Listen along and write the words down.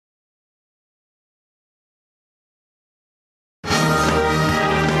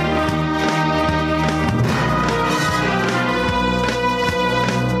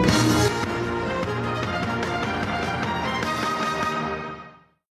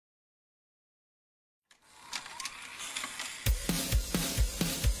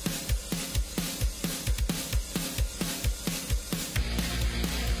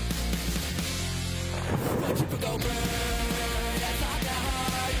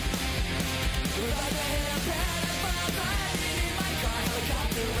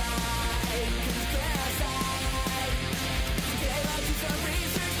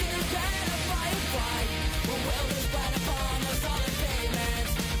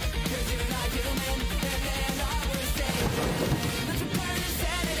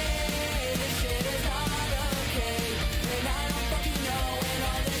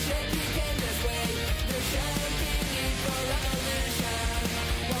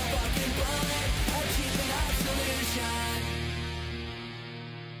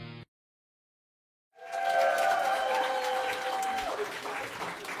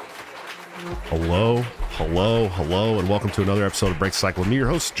Hello, and welcome to another episode of Break Cycle. Me, your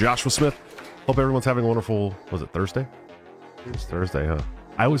host, Joshua Smith. Hope everyone's having a wonderful, was it Thursday? It's Thursday, huh?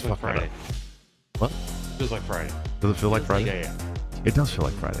 I always fuck Friday. What? Feels like Friday. Does it feel like Friday? Yeah. It does feel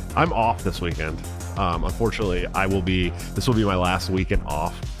like Friday. I'm off this weekend. Unfortunately, this will be my last weekend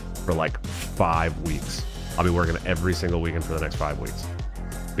off for like 5 weeks. I'll be working every single weekend for the next 5 weeks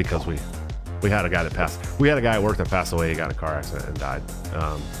because we had a guy at work that passed away. He got in a car accident and died.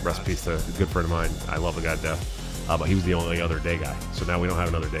 Rest in peace to a good friend of mine. I love the guy to death. But he was the only other day guy. So now we don't have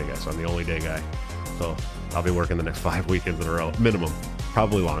another day guy. So I'm the only day guy. So I'll be working the next 5 weekends in a row, minimum.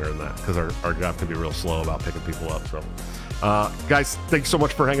 Probably longer than that because our job can be real slow about picking people up. So, guys, thanks so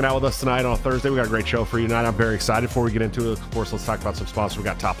much for hanging out with us tonight on Thursday. We got a great show for you tonight. I'm very excited. Before we get into it, of course, let's talk about some sponsors. We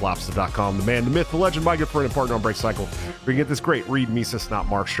got TopLobster.com, the man, the myth, the legend, my good friend and partner on Break Cycle. We can get this great Reed Mises, not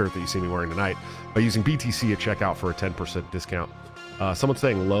Mark shirt that you see me wearing tonight by using BTC at checkout for a 10% discount. Someone's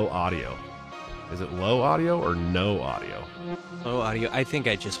saying low audio. Is it low audio or no audio? Low audio. I think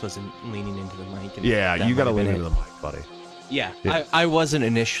I just wasn't leaning into the mic. Yeah, you got to lean into the mic, buddy. Yeah. I wasn't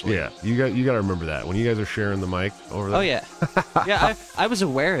initially. Yeah, you got to remember that when you guys are sharing the mic over there. Oh yeah, yeah. I was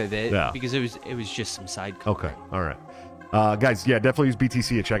aware of it Yeah. because it was just some side. Okay, all right. Guys, yeah, definitely use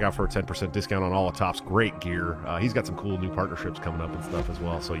BTC at checkout for a 10% discount on all of Top's great gear. He's got some cool new partnerships coming up and stuff as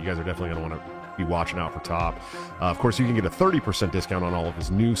well, so you guys are definitely going to want to be watching out for Top. Of course, you can get a 30% discount on all of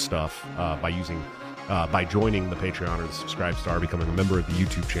his new stuff by joining the Patreon or the Subscribe Star, becoming a member of the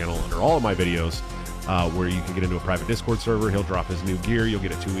YouTube channel under all of my videos, where you can get into a private Discord server. He'll drop his new gear. You'll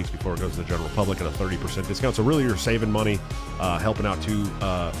get it 2 weeks before it goes to the general public at a 30% discount. So really, you're saving money, helping out two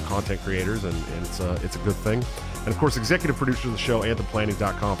content creators, and it's a good thing. And of course, executive producers of the show,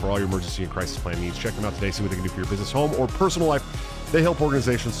 AnthemPlanning.com, for all your emergency and crisis plan needs. Check them out today. See what they can do for your business, home, or personal life. They help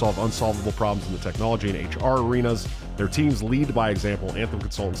organizations solve unsolvable problems in the technology and HR arenas. Their teams lead by example. Anthem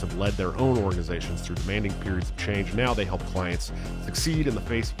consultants have led their own organizations through demanding periods of change. Now they help clients succeed in the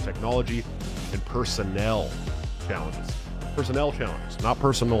face of technology and personnel challenges. Personnel challenges, not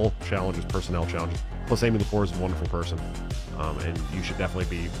personal challenges, personnel challenges. Plus, Amy Lepore is a wonderful person, and you should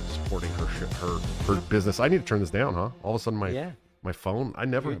definitely be supporting her business. I need to turn this down, huh? All of a sudden, my phone. I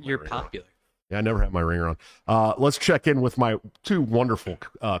never. You're popular. Yeah, I never have my ringer on. Let's check in with my two wonderful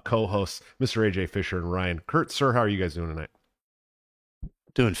co-hosts, Mr. AJ Fisher and Ryan. Kurt, sir, how are you guys doing tonight?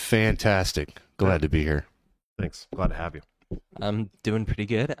 Doing fantastic. Glad to be here. Thanks. Glad to have you. I'm doing pretty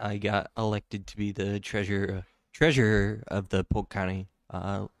good. I got elected to be the treasurer of the Polk County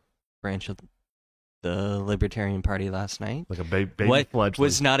branch of the Libertarian Party last night. Like a baby fledgling.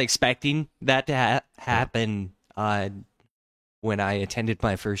 Was not expecting that to happen when I attended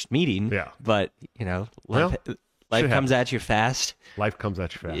my first meeting. Yeah. But, life comes at you fast. Life comes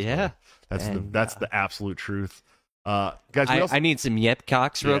at you fast. Yeah. Man. That's the absolute truth. Guys, I need some yep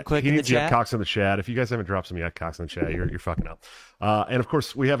cocks real quick in the chat. He needs yep cocks in the chat. If you guys haven't dropped some yep cocks in the chat, you're fucking up. And of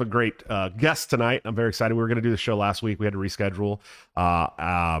course, we have a great guest tonight. I'm very excited. We were going to do the show last week. We had to reschedule.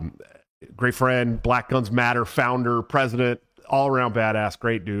 Great friend, Black Guns Matter founder, president, all around badass,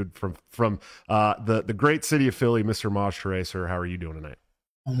 great dude from the great city of Philly, Mr. Maj Toure. Sir, how are you doing tonight?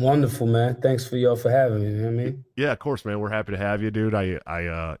 I'm wonderful, man. Thanks for y'all for having me. You know what I mean? Yeah, of course, man. We're happy to have you, dude.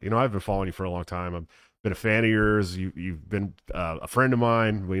 I've been following you for a long time. I've been a fan of yours. You've been a friend of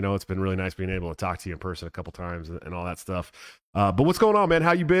mine. It's been really nice being able to talk to you in person a couple times and all that stuff. But what's going on, man?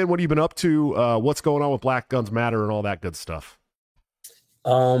 How you been? What have you been up to? What's going on with Black Guns Matter and all that good stuff?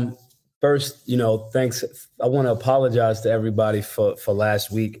 First, thanks. I want to apologize to everybody for last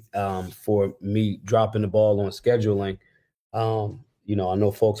week, for me dropping the ball on scheduling. I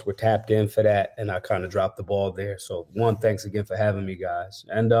know folks were tapped in for that, and I kind of dropped the ball there. So thanks again for having me, guys.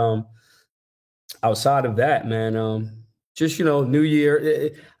 And outside of that, man, just, New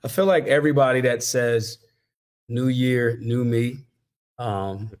Year. I feel like everybody that says New Year, new me,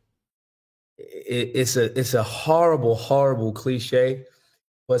 it's a horrible, horrible cliche.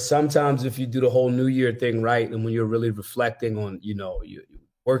 But sometimes if you do the whole New Year thing right, and when you're really reflecting on, your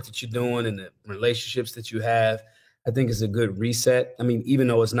work that you're doing and the relationships that you have, I think it's a good reset. I mean, even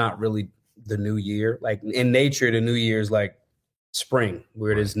though it's not really the new year, like in nature, the new year is like spring,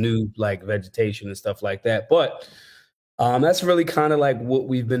 where there's new like vegetation and stuff like that. But that's really kind of like what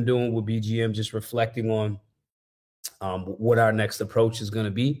we've been doing with BGM, just reflecting on what our next approach is going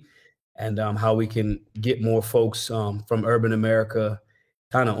to be, and how we can get more folks from urban America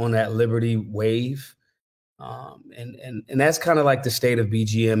kind of on that liberty wave. And that's kind of like the state of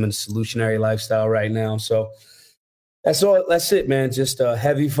BGM and solutionary lifestyle right now. So that's all. That's it, man. Just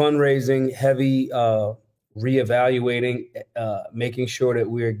heavy fundraising, heavy reevaluating, making sure that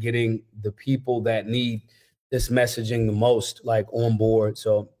we're getting the people that need this messaging the most, like, on board.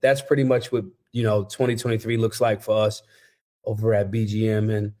 So that's pretty much what 2023 looks like for us over at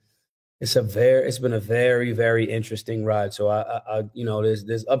BGM. And it's been a very, very interesting ride. So I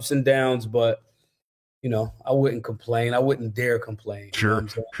there's ups and downs, but I wouldn't complain. I wouldn't dare complain. Sure.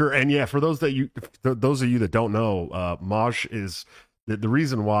 And yeah, for those of you that don't know, Maj is the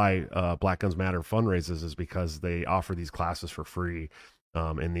reason why Black Guns Matter fundraises is because they offer these classes for free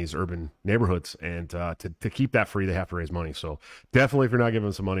in these urban neighborhoods, and to keep that free, they have to raise money. So definitely, if you're not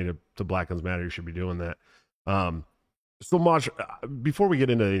giving some money to Black Guns Matter, you should be doing that. So Maj, before we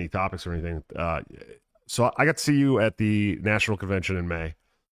get into any topics or anything, so I got to see you at the national convention in May.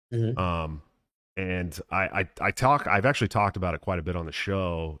 Mm-hmm. And I've actually talked about it quite a bit on the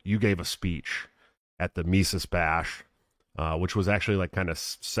show. You gave a speech at the Mises Bash, which was actually like kind of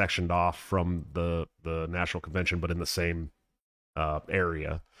sectioned off from the national convention, but in the same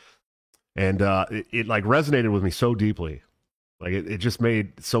area. And it like resonated with me so deeply. Like it just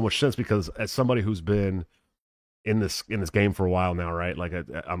made so much sense, because as somebody who's been in this game for a while now, right? Like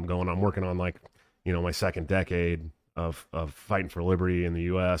I'm working on like, my second decade of fighting for liberty in the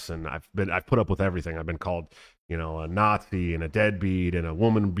U.S. and I've put up with everything. I've been called, a Nazi and a deadbeat and a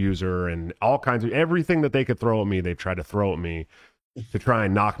woman abuser and all kinds of everything that they could throw at me. They've tried to throw at me to try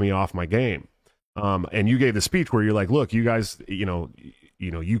and knock me off my game. And you gave the speech where you're like, look, you guys,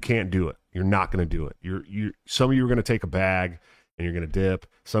 you can't do it. You're not going to do it. Some of you are going to take a bag and you're going to dip.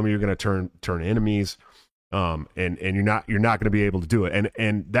 Some of you are going to turn enemies. And you're not going to be able to do it.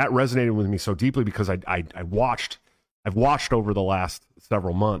 And that resonated with me so deeply, because I've watched over the last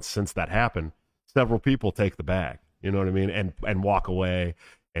several months since that happened, several people take the bag, you know what I mean? And walk away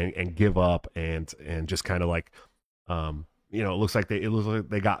and give up and just kind of like, it looks like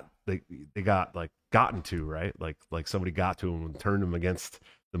they got like gotten to, right? Like somebody got to them and turned them against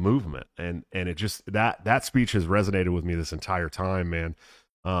the movement. And it just, that speech has resonated with me this entire time, man.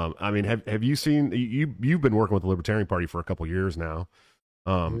 I mean, have you seen, you've been working with the Libertarian Party for a couple years now.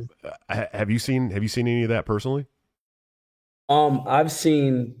 Have you seen any of that personally? I've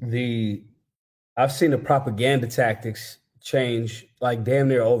seen the propaganda tactics change like damn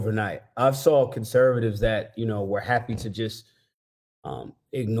near overnight. I've saw conservatives that, were happy to just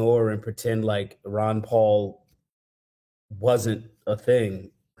ignore and pretend like Ron Paul wasn't a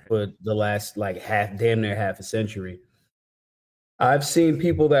thing for the last like damn near half a century. I've seen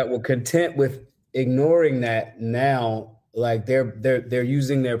people that were content with ignoring that now, like they're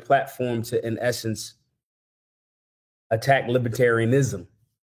using their platform to, in essence, attack libertarianism.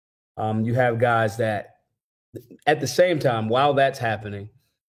 You have guys that, at the same time, while that's happening,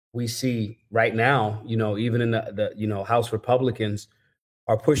 we see right now, even in the House Republicans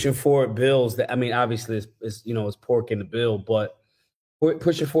are pushing forward bills that, I mean, obviously it's pork in the bill, but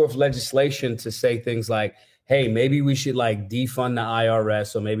pushing forth legislation to say things like, hey, maybe we should like defund the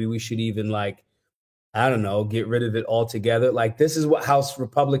IRS, or maybe we should even like, I don't know, get rid of it altogether. Like, this is what House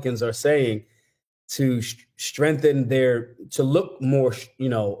Republicans are saying to strengthen to look more,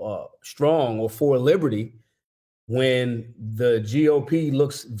 strong or for liberty, when the GOP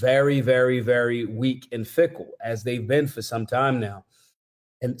looks very, very, very weak and fickle, as they've been for some time now.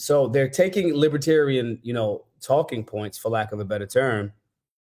 And so they're taking libertarian, talking points, for lack of a better term,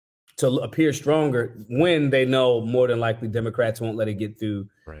 to appear stronger, when they know more than likely Democrats won't let it get through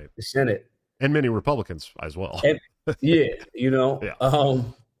the Senate. And many Republicans as well. And, yeah.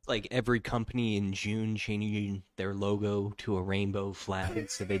 Like every company in June changing their logo to a rainbow flag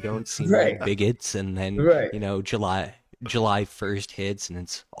so they don't seem like bigots, and then July 1st hits and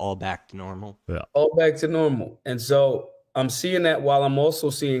it's all back to normal. Yeah. All back to normal. And so I'm seeing that, while I'm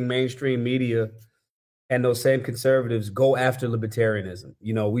also seeing mainstream media and those same conservatives go after libertarianism.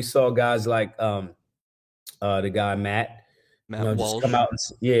 We saw guys like the guy Matt Walsh, just come out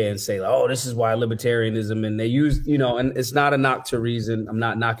and say, oh, this is why libertarianism, and they use, and it's not a knock to Reason. I'm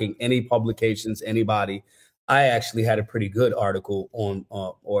not knocking any publications, anybody. I actually had a pretty good article on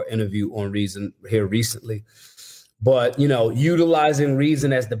or interview on Reason here recently, but utilizing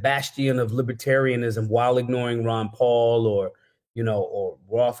Reason as the bastion of libertarianism while ignoring Ron Paul or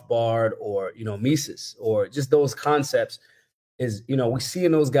Rothbard or Mises, or just those concepts. Is, we're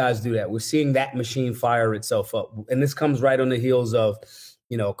seeing those guys do that. We're seeing that machine fire itself up. And this comes right on the heels of,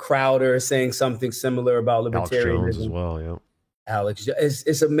 Crowder saying something similar about libertarianism. Alex Jones as well, yeah. Alex,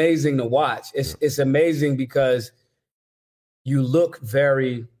 it's amazing to watch. It's amazing because you look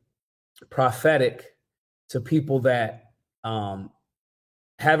very prophetic to people that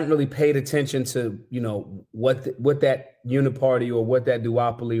haven't really paid attention to, what that uniparty or what that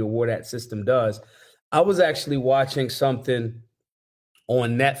duopoly or what that system does. I was actually watching something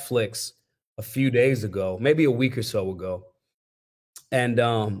on Netflix a few days ago, maybe a week or so ago. and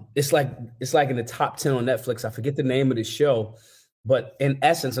it's like in the top 10 on Netflix. I forget the name of the show, but in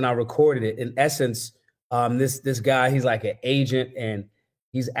essence, and I recorded it. In essence, this guy, he's like an agent, and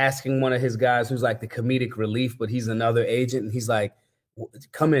he's asking one of his guys who's like the comedic relief, but he's another agent, and he's like,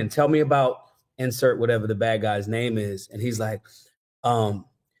 "Come in, tell me about insert whatever the bad guy's name is," and he's like, "Oh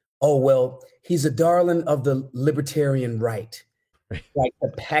well, he's a darling of the libertarian right." Like to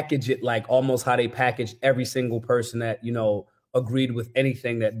package it like almost how they packaged every single person that, you know, agreed with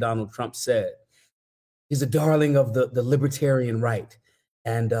anything that Donald Trump said. He's a darling of the libertarian right.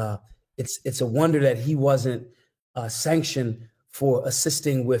 And it's a wonder that he wasn't sanctioned for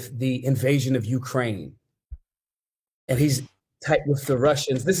assisting with the invasion of Ukraine. And he's tight with the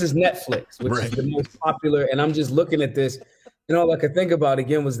Russians. This is Netflix, which is the most popular. And I'm just looking at this, you know, like I think about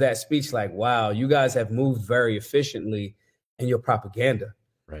again was that speech like, wow, you guys have moved very efficiently in your propaganda.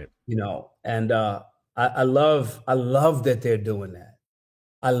 Right. You know, and I love that they're doing that.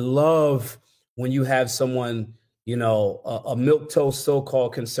 I love when you have someone, you know, a milquetoast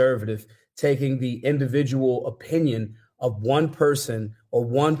so-called conservative taking the individual opinion of one person or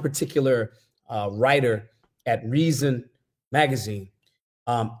one particular writer at Reason magazine.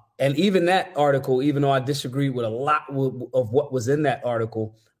 And even that article, even though I disagreed with a lot of what was in that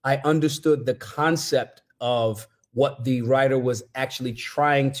article, I understood the concept of what the writer was actually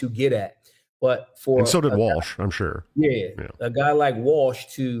trying to get at. But and so did Walsh, I'm sure. Yeah, a guy like Walsh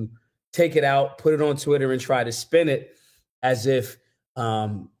to take it out, put it on Twitter, and try to spin it as if,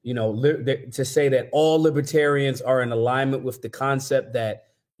 you know, to say that all libertarians are in alignment with the concept that,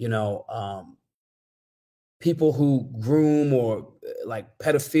 you know, people who groom or like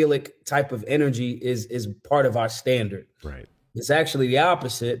pedophilic type of energy is part of our standard. Right. It's actually the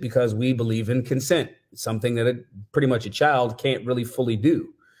opposite because we believe in consent, something that pretty much a child can't really fully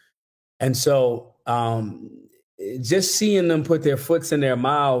do. And so just seeing them put their foots in their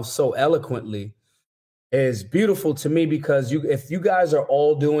mouths so eloquently is beautiful to me because if you guys are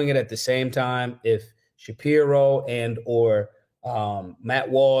all doing it at the same time, if Shapiro and or Matt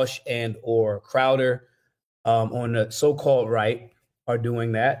Walsh and or Crowder on the so-called right are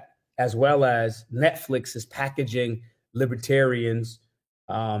doing that, as well as Netflix is packaging libertarians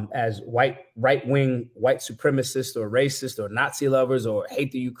as right-wing white supremacists or racist or Nazi lovers or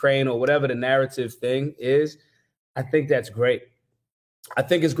hate the Ukraine or whatever the narrative thing is, I think that's great. I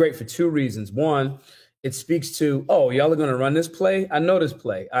think it's great for two reasons. One, it speaks to, oh, y'all are going to run this play? I know this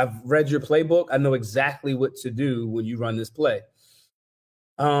play. I've read your playbook. I know exactly what to do when you run this play.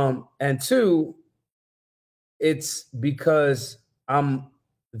 And two, it's because I'm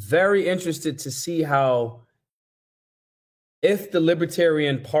very interested to see how if the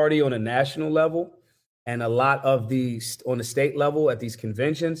Libertarian Party on a national level and a lot of these on the state level at these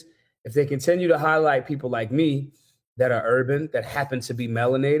conventions, if they continue to highlight people like me that are urban, that happen to be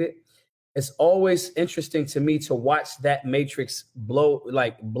melanated, it's always interesting to me to watch that matrix blow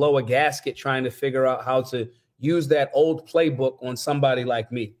a gasket trying to figure out how to use that old playbook on somebody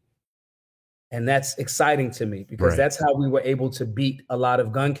like me. And that's exciting to me because that's how we were able to beat a lot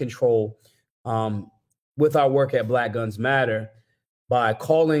of gun control with our work at Black Guns Matter by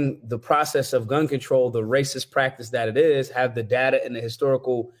calling the process of gun control the racist practice that it is, have the data and the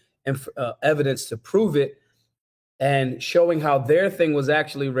historical evidence to prove it, and showing how their thing was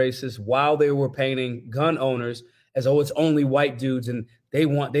actually racist while they were painting gun owners as, oh, it's only white dudes and they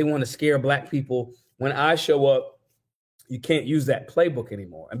want to scare Black people. When I show up, you can't use that playbook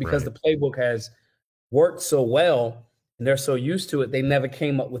anymore. And because the playbook has worked so well and they're so used to it, they never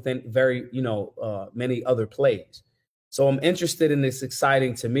came up with many other plays. So I'm interested in this,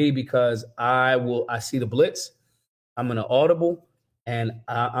 exciting to me because I see the blitz. I'm going to audible and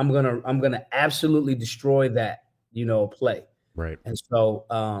I'm going to absolutely destroy that, play. Right. And so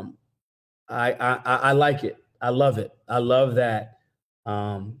I like it. I love it. I love that.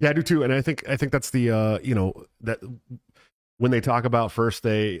 Yeah, I do too. And I think that's the, that when they talk about first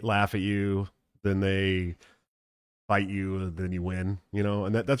they laugh at you, then they fight you, then you win,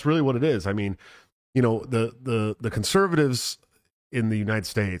 and that's really what it is. I mean, the conservatives in the United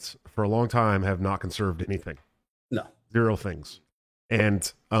States for a long time have not conserved anything. No. Zero things.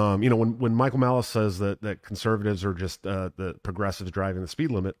 And, when Michael Malice says that conservatives are just the progressives driving the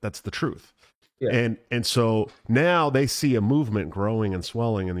speed limit, that's the truth. Yeah. And so now they see a movement growing and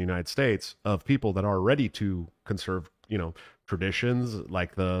swelling in the United States of people that are ready to conserve, traditions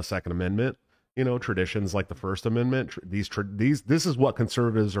like the Second Amendment, traditions like the First Amendment. This is what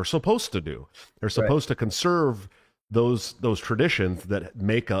conservatives are supposed to do. They're supposed to conserve those traditions that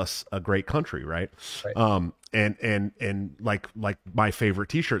make us a great country, right? And like my favorite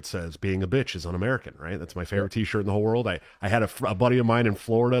T-shirt says, "Being a bitch is un-American," right? That's my favorite T-shirt in the whole world. I had a buddy of mine in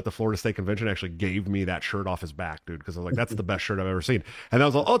Florida at the Florida State Convention actually gave me that shirt off his back, dude, because I was like, "That's the best shirt I've ever seen." And I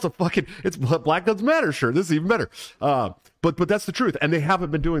was like, "Oh, it's Black Lives Matter shirt. This is even better." But that's the truth, and they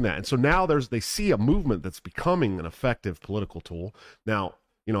haven't been doing that, and so now they see a movement that's becoming an effective political tool. Now,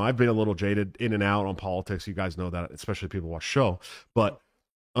 you know, I've been a little jaded in and out on politics. You guys know that, especially people who watch the show, but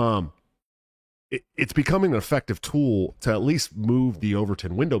it's becoming an effective tool to at least move the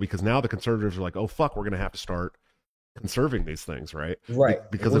Overton window, because now the conservatives are like, oh, fuck, we're going to have to start conserving these things, right? Right.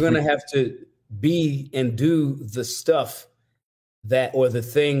 Because we're going to have to be and do the stuff or the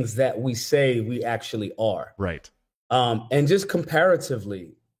things that we say we actually are. Right. And just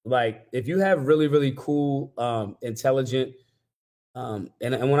comparatively, like if you have really, really cool, intelligent, and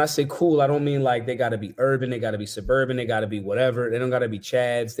when I say cool, I don't mean like they got to be urban, they got to be suburban, they got to be whatever. They don't got to be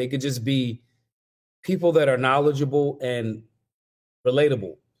Chads. They could just be people that are knowledgeable and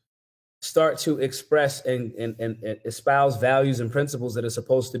relatable. Start to express and espouse values and principles that are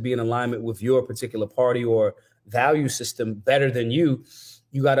supposed to be in alignment with your particular party or value system better than you.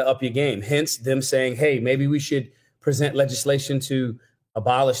 You got to up your game. Hence them saying, hey, maybe we should present legislation to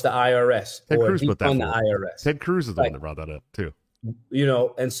abolish the IRS Ted or Cruz put that defund the IRS. Ted Cruz is the one that brought that up too. You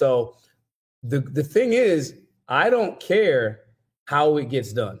know, and so the thing is, I don't care how it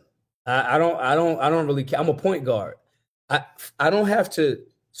gets done. I don't really care. I'm a point guard. I don't have to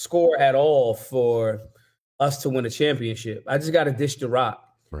score at all for us to win a championship. I just got to dish the rock.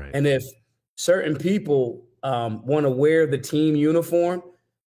 Right. And if certain people want to wear the team uniform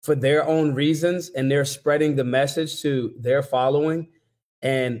for their own reasons and they're spreading the message to their following,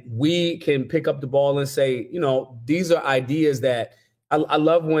 and we can pick up the ball and say, you know, these are ideas that I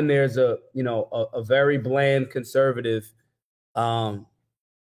love when there's a very bland conservative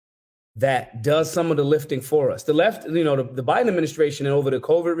that does some of the lifting for us. The left, you know, the Biden administration and over the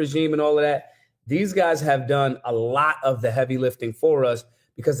COVID regime and all of that, these guys have done a lot of the heavy lifting for us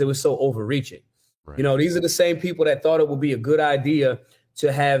because they were so overreaching. Right. You know, these are the same people that thought it would be a good idea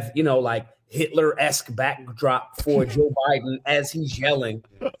to have, you know, like Hitler-esque backdrop for Joe Biden as he's yelling.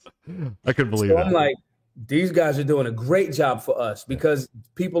 I couldn't believe that. I'm like, these guys are doing a great job for us, because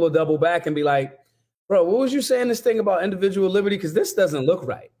people will double back and be like, bro, what was you saying this thing about individual liberty? Because this doesn't look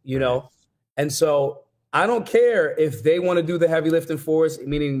right, you know? And so I don't care if they want to do the heavy lifting for us,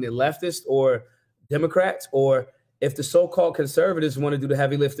 meaning the leftists or Democrats, or if the so-called conservatives want to do the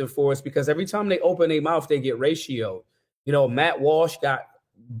heavy lifting for us, because every time they open their mouth, they get ratioed. You know, Matt Walsh got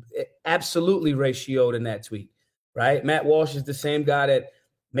absolutely ratioed in that tweet, right? Matt Walsh is the same guy that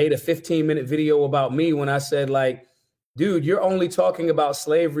made a 15-minute video about me when I said, like, dude, you're only talking about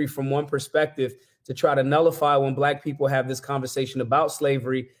slavery from one perspective to try to nullify when Black people have this conversation about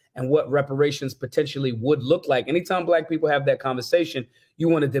slavery and what reparations potentially would look like. Anytime Black people have that conversation, you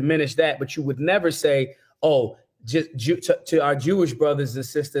want to diminish that, but you would never say, oh, just to our Jewish brothers and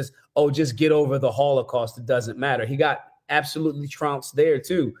sisters, oh, just get over the Holocaust. It doesn't matter. He got absolutely trounced there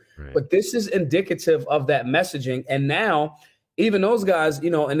too. Right. But this is indicative of that messaging. And now even those guys, you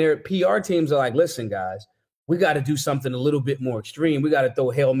know, and their PR teams are like, listen, guys, we got to do something a little bit more extreme. We got to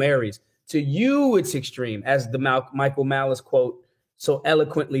throw Hail Marys. To you, it's extreme, as the Michael Malice quote so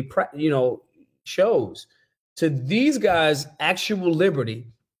eloquently, shows. To these guys, actual liberty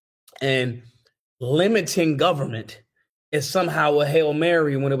and limiting government is somehow a Hail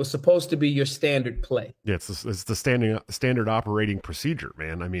Mary when it was supposed to be your standard play. Yeah, it's the standard operating procedure,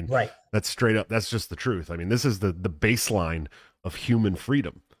 man. I mean, right. That's straight up. That's just the truth. I mean, this is the baseline of human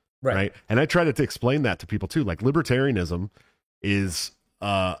freedom, right? And I try to explain that to people too. Like, libertarianism is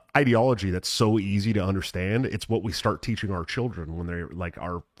ideology that's so easy to understand. It's what we start teaching our children when they're like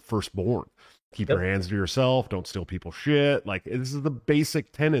our firstborn. Keep your hands to yourself. Don't steal people's shit. Like, this is the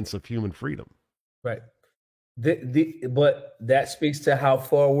basic tenets of human freedom. Right. But that speaks to how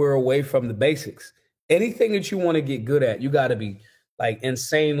far we're away from the basics. Anything that you want to get good at, you got to be like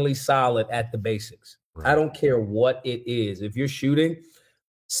insanely solid at the basics. Right. I don't care what it is. If you're shooting,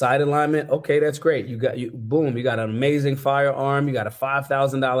 sight alignment, okay, that's great. You got an amazing firearm. You got a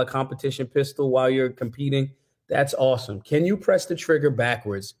 $5,000 competition pistol while you're competing. That's awesome. Can you press the trigger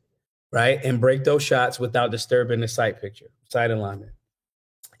backwards, right, and break those shots without disturbing the sight picture, sight alignment?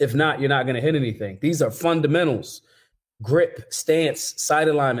 If not, you're not going to hit anything. These are fundamentals: grip, stance, sight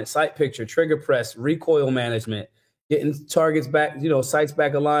alignment, sight picture, trigger press, recoil management, getting targets back, sights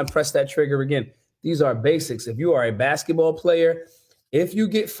back aligned, press that trigger again. These are basics. If you are a basketball player, if you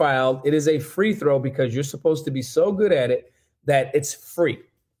get fouled, it is a free throw because you're supposed to be so good at it that it's free.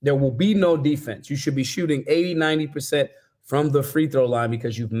 There will be no defense. You should be shooting 80, 90% from the free throw line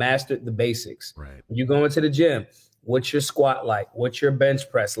because you've mastered the basics. Right. You go into the gym, what's your squat like? What's your bench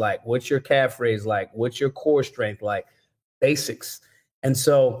press like? What's your calf raise like? What's your core strength like? Basics. And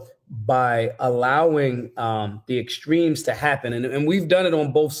so by allowing the extremes to happen, and we've done it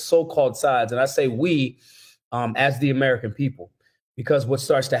on both so-called sides, and I say we as the American people, because what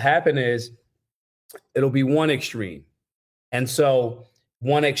starts to happen is it'll be one extreme. And so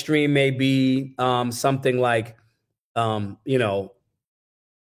one extreme may be something like,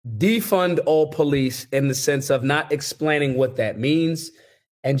 defund all police in the sense of not explaining what that means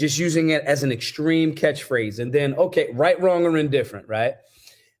and just using it as an extreme catchphrase. And then, okay, right, wrong, or indifferent, right?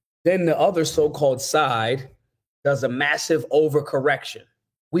 Then the other so-called side does a massive overcorrection.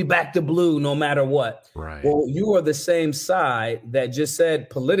 We back to blue no matter what. Right. Well, you are the same side that just said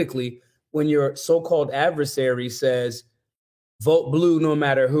politically when your so-called adversary says, vote blue no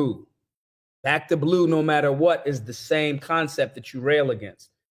matter who. Back to blue no matter what is the same concept that you rail against.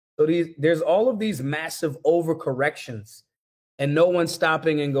 So there's all of these massive overcorrections and no one's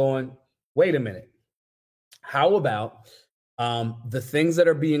stopping and going, wait a minute. How about the things that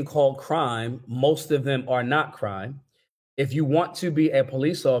are being called crime? Most of them are not crime. If you want to be a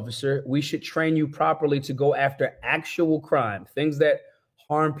police officer, we should train you properly to go after actual crime, things that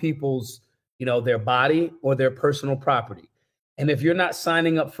harm people's, their body or their personal property. And if you're not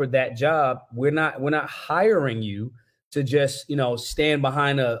signing up for that job, we're not hiring you to just, stand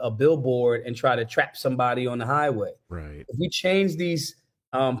behind a billboard and try to trap somebody on the highway. Right. If we change these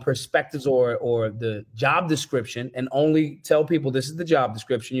perspectives or the job description and only tell people this is the job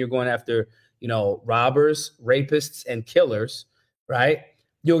description, you're going after, robbers, rapists, and killers, right?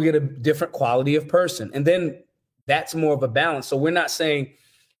 You'll get a different quality of person. And then that's more of a balance. So we're not saying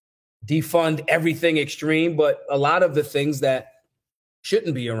defund everything extreme, but a lot of the things that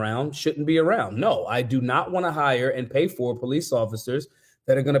shouldn't be around. No, I do not want to hire and pay for police officers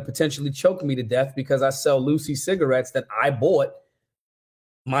that are going to potentially choke me to death because I sell Lucy cigarettes that I bought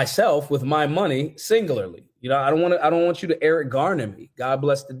myself with my money singularly. I don't want you to Eric Garner me. God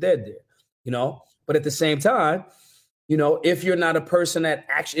bless the dead there. But at the same time, if you're not a person that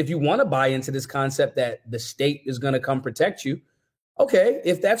actually, if you want to buy into this concept that the state is going to come protect you, okay,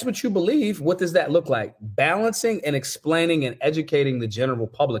 if that's what you believe, what does that look like? Balancing and explaining and educating the general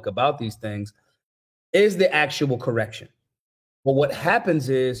public about these things is the actual correction. But what happens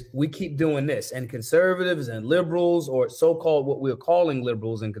is we keep doing this, and conservatives and liberals, or so-called what we're calling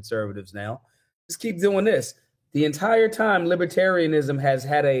liberals and conservatives now, just keep doing this. The entire time, libertarianism has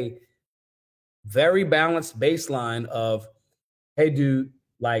had a very balanced baseline of, hey, dude,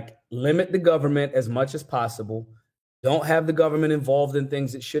 limit the government as much as possible. Don't have the government involved in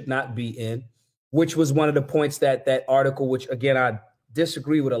things it should not be in, which was one of the points that article, which again, I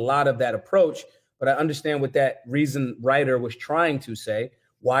disagree with a lot of that approach, but I understand what that reason writer was trying to say.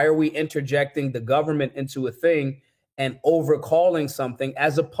 Why are we interjecting the government into a thing and overcalling something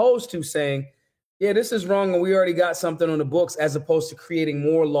as opposed to saying, yeah, this is wrong and we already got something on the books, as opposed to creating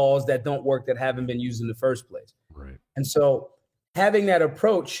more laws that don't work, that haven't been used in the first place. Right. And so having that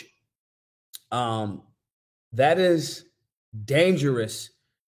approach, that is dangerous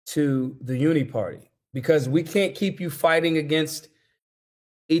to the Uni Party, because we can't keep you fighting against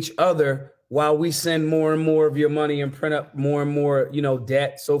each other while we send more and more of your money and print up more and more,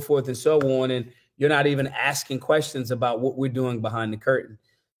 debt, so forth and so on. And you're not even asking questions about what we're doing behind the curtain.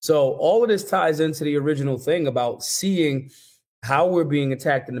 So all of this ties into the original thing about seeing how we're being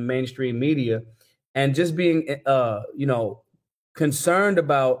attacked in the mainstream media and just being, concerned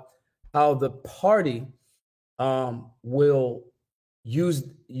about how the party will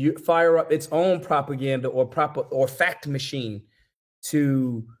fire up its own propaganda or fact machine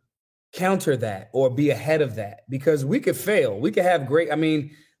to counter that or be ahead of that, because we could fail. We could have great,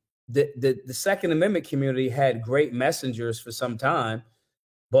 the Second Amendment community had great messengers for some time,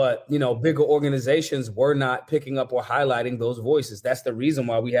 but, bigger organizations were not picking up or highlighting those voices. That's the reason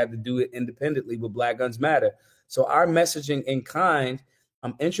why we had to do it independently with Black Guns Matter. So our messaging in kind,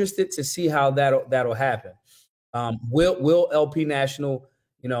 I'm interested to see how that'll happen. Will LP National,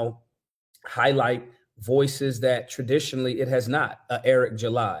 highlight voices that traditionally it has not? Eric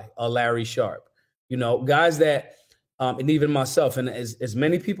July, Larry Sharp, guys that, and even myself, and as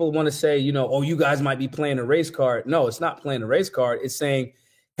many people want to say, you guys might be playing a race card. No, it's not playing a race card. It's saying,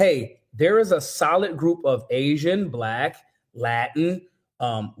 hey, there is a solid group of Asian, Black, Latin,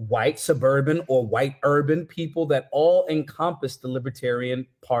 white suburban or white urban people that all encompass the Libertarian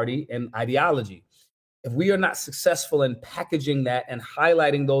Party and ideology. If we are not successful in packaging that and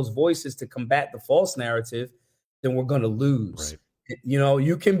highlighting those voices to combat the false narrative, then we're going to lose. Right. You know,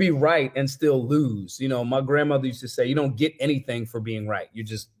 you can be right and still lose. You know, my grandmother used to say, you don't get anything for being right. You're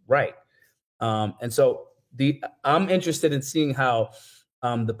just right. And so I'm interested in seeing how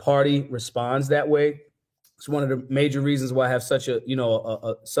the party responds that way. It's one of the major reasons why I have such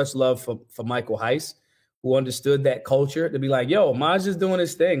such love for Michael Heiss, who understood that culture, to be like, yo, Maj is doing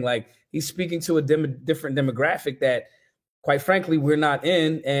his thing. Like, he's speaking to a different demographic that, quite frankly, we're not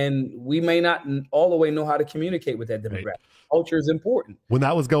in, and we may not all the way know how to communicate with that demographic. Right. Culture is important. When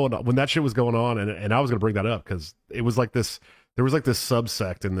that was going on, when that shit was going on, and I was going to bring that up because it was like this. There was like this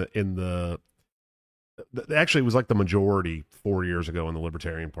subsect in the. Actually, it was like the majority 4 years ago in the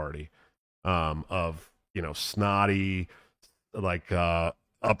Libertarian Party, of snotty, like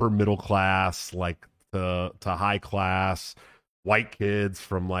upper middle class, like to high class white kids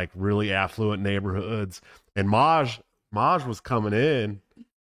from like really affluent neighborhoods, and Maj was coming in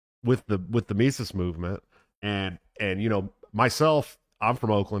with the Mises movement, and myself, I'm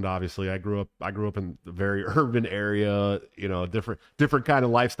from Oakland, obviously. I grew up in a very urban area, different kind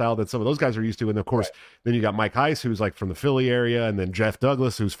of lifestyle that some of those guys are used to. And of course, then you got Mike Heiss, who's like from the Philly area, and then Jeff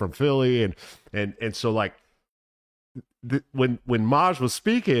Douglas, who's from Philly, and so like when Maj was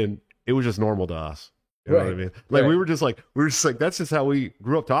speaking, it was just normal to us. You know what I mean? Like we were just like that's just how we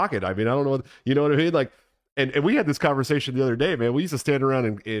grew up talking. I mean, I don't know, you know what I mean? Like, and we had this conversation the other day, man. We used to stand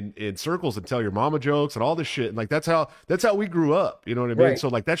around in circles and tell your mama jokes and all this shit. And like that's how we grew up. You know what I mean? Right. So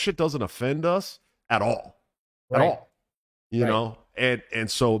like that shit doesn't offend us at all. At all. You know? And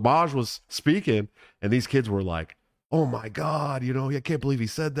so Maj was speaking, and these kids were like, oh my God, I can't believe he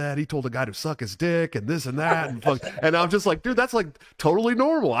said that. He told a guy to suck his dick and this and that. And I'm just like, dude, that's like totally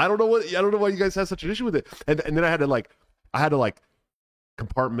normal. I don't know why you guys have such an issue with it. And then I had to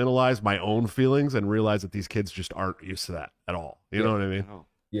compartmentalize my own feelings and realize that these kids just aren't used to that at all. You know what I mean?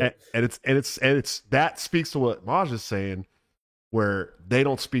 Yeah. And it's that speaks to what Maj is saying, where they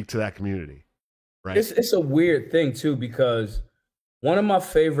don't speak to that community. Right. It's a weird thing too, because one of my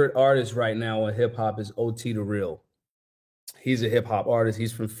favorite artists right now in hip hop is OT the Real. He's a hip hop artist.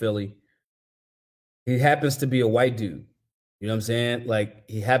 He's from Philly. He happens to be a white dude. You know what I'm saying? Like,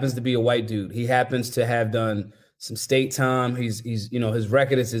 he happens to be a white dude. He happens to have done some state time. He's his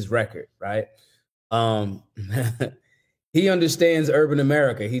record is his record, right? He understands urban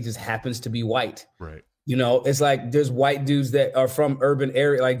America. He just happens to be white. Right. It's like there's white dudes that are from urban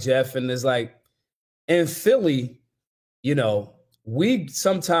area like Jeff, and there's like in Philly, we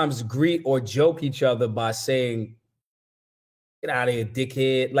sometimes greet or joke each other by saying, get out of here,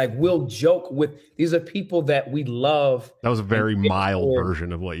 dickhead. Like, we'll joke with, these are people that we love. That was a very mild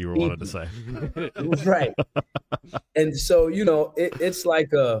version of what you wanted to say. Right. And so, it's like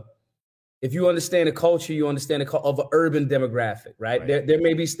if you understand a culture, you understand of an urban demographic, right? There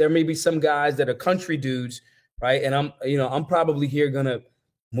may be some guys that are country dudes, right? And I'm probably here gonna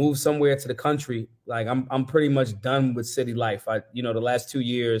move somewhere to the country. Like, I'm pretty much done with city life. The last 2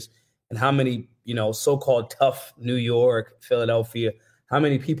 years, and how many, so-called tough New York, Philadelphia, how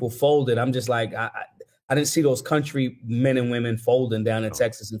many people folded. I'm just like, I didn't see those country men and women folding down in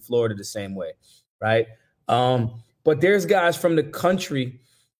Texas and Florida the same way, right? But there's guys from the country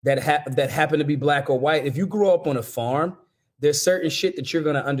that happen to be black or white. If you grow up on a farm, there's certain shit that you're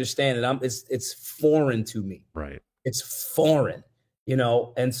going to understand, and it's foreign to me. Right. It's foreign,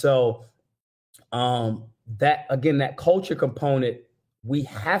 and so that culture component,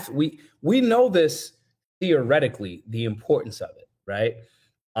 we know this theoretically, the importance of it, right?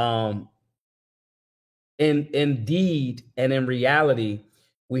 Indeed, and in reality,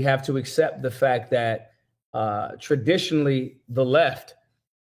 we have to accept the fact that traditionally the left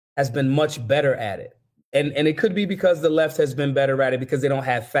has been much better at it. And it could be because the left has been better at it because they don't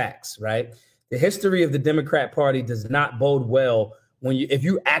have facts, right? The history of the Democrat Party does not bode well if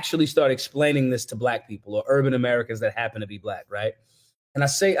you actually start explaining this to black people or urban Americans that happen to be black, right? And I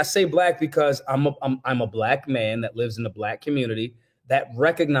say black because I'm a black man that lives in a black community that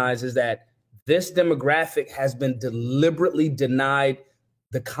recognizes that this demographic has been deliberately denied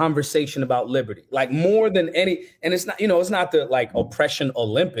the conversation about liberty, like more than any. And it's not, it's not the like oppression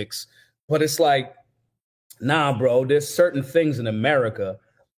Olympics, but it's like, nah, bro, there's certain things in America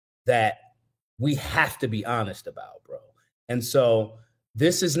that we have to be honest about, bro. And so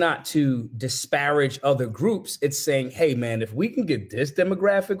this is not to disparage other groups. It's saying, hey, man, if we can get this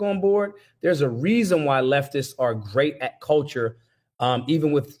demographic on board, there's a reason why leftists are great at culture,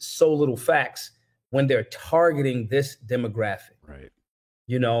 even with so little facts, when they're targeting this demographic. Right.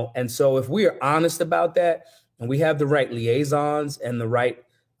 And so if we are honest about that, and we have the right liaisons and the right,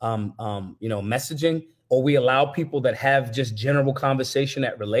 messaging, or we allow people that have just general conversation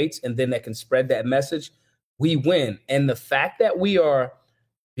that relates, and then that can spread that message, we win. And the fact that we are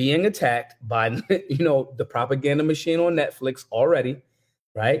being attacked by, the propaganda machine on Netflix already,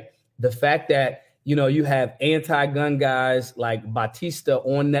 right? The fact that, you have anti-gun guys like Batista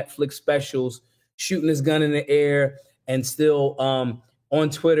on Netflix specials, shooting his gun in the air, and still on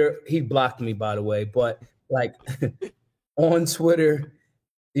Twitter, he blocked me, by the way, but like on Twitter,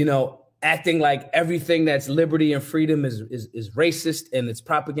 acting like everything that's liberty and freedom is racist and it's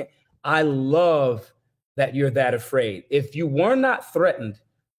propaganda. I love that you're that afraid. If you were not threatened,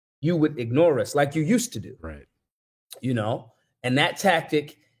 you would ignore us like you used to do. Right. And that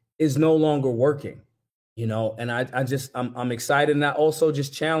tactic is no longer working, and I'm excited. And I also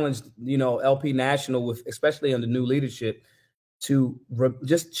just challenged, LP National with, especially under new leadership, to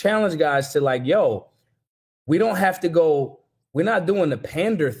just challenge guys to like, yo, we don't have to go, we're not doing the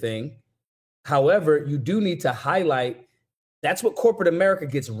pander thing. However, you do need to highlight, that's what corporate America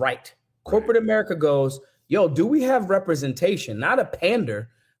gets right. Corporate America goes, yo, do we have representation? Not a pander,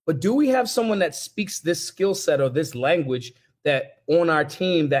 but do we have someone that speaks this skill set or this language that on our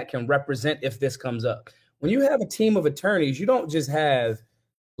team that can represent if this comes up? When you have a team of attorneys, you don't just have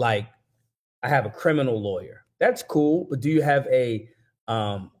like, I have a criminal lawyer. That's cool. But do you have a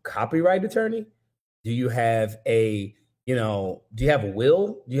copyright attorney? Do you have do you have a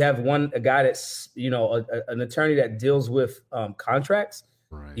will? Do you have a guy that's, an attorney that deals with contracts?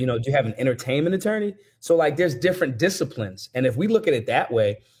 Right. Do you have an entertainment attorney? So like there's different disciplines. And if we look at it that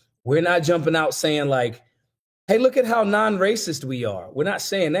way, we're not jumping out saying like, hey, look at how non-racist we are. We're not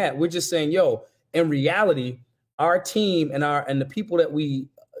saying that. We're just saying, yo, in reality, our team and the people that we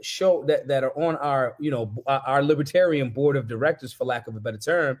show that are on our libertarian board of directors, for lack of a better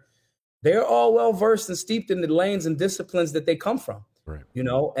term, they're all well versed and steeped in the lanes and disciplines that they come from. Right.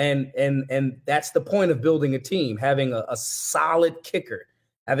 And that's the point of building a team, having a solid kicker,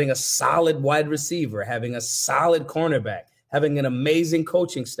 having a solid wide receiver, having a solid cornerback, having an amazing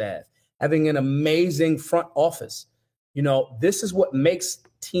coaching staff, having an amazing front office. This is what makes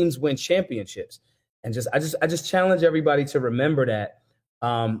teams win championships. And I just challenge everybody to remember that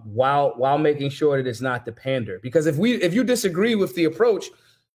while making sure that it's not the pander. Because if you disagree with the approach,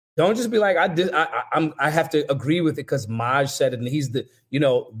 don't just be like, I have to agree with it because Maj said it and he's the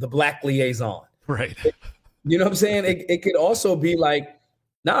black liaison. Right. You know what I'm saying? It could also be like,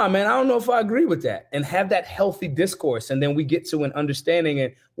 nah, man, I don't know if I agree with that, and have that healthy discourse. And then we get to an understanding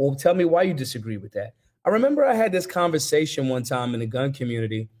and, well, tell me why you disagree with that. I remember I had this conversation one time in the gun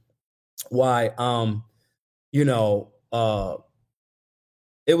community. Why,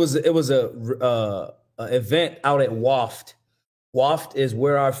 it was a event out at WAFT. WAFT is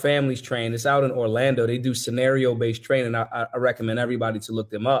where our families train. It's out in Orlando. They do scenario-based training. I recommend everybody to look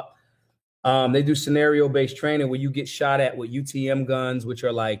them up. They do scenario-based training where you get shot at with UTM guns, which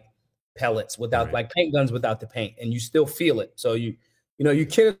are like pellets without like paint guns without the paint, and you still feel it. So you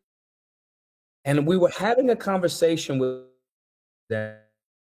kid. And we were having a conversation with that,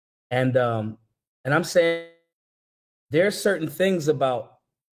 and I'm saying there's certain things about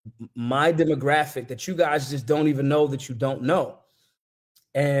my demographic that you guys just don't even know that you don't know.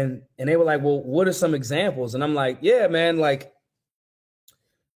 And they were like, well, what are some examples? And I'm like, yeah, man, like,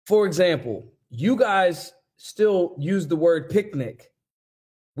 for example, you guys still use the word picnic.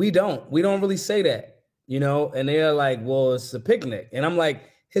 We don't really say that, and they're like, well, it's a picnic. And I'm like,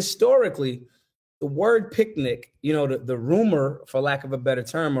 historically, the word picnic, the rumor, for lack of a better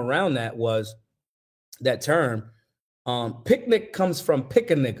term, around that was that term. Picnic comes from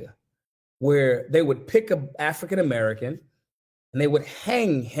pick a nigga, where they would pick an African American and they would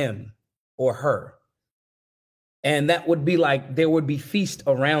hang him or her. And that would be like, there would be feast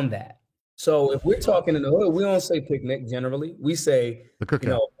around that. So if we're talking in the hood, we don't say picnic generally. We say, the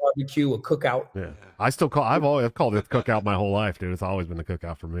cookout. Barbecue, a cookout. Yeah. I've called it cookout my whole life, dude. It's always been the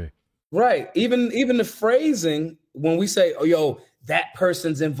cookout for me. Right. Even the phrasing, when we say, oh, yo, that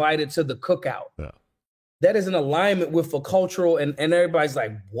person's invited to the cookout. Yeah. That is in alignment with a cultural, and everybody's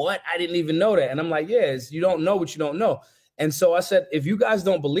like, what? I didn't even know that. And I'm like, yes, you don't know what you don't know. And so I said, if you guys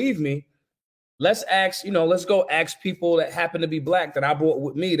don't believe me, let's go ask people that happen to be black that I brought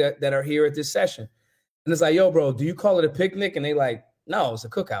with me that are here at this session. And it's like, yo, bro, do you call it a picnic? And they like, no, it's a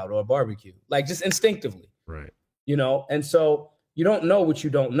cookout or a barbecue, like just instinctively. Right. And so you don't know what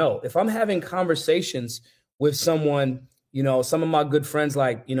you don't know. If I'm having conversations with someone, some of my good friends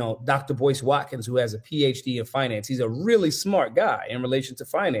like, Dr. Boyce Watkins, who has a PhD in finance. He's a really smart guy in relation to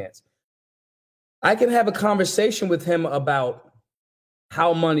finance. I can have a conversation with him about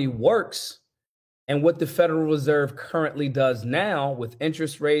how money works and what the Federal Reserve currently does now with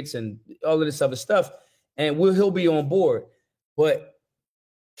interest rates and all of this other stuff. And he'll be on board. But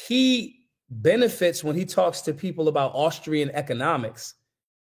he benefits when he talks to people about Austrian economics,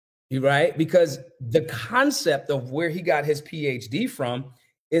 right? Because the concept of where he got his PhD from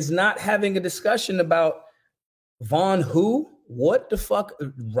is not having a discussion about von who, what the fuck,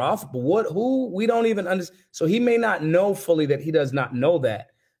 Roth, what, who, we don't even understand. So he may not know fully that he does not know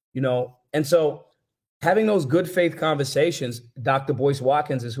that, And so having those good faith conversations, Dr. Boyce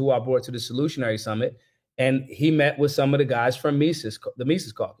Watkins is who I brought to the Solutionary Summit, and he met with some of the guys from the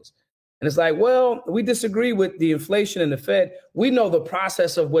Mises Caucus. And it's like, well, we disagree with the inflation and the Fed. We know the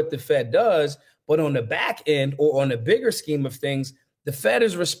process of what the Fed does, but on the back end or on the bigger scheme of things, the Fed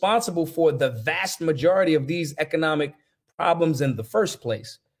is responsible for the vast majority of these economic problems in the first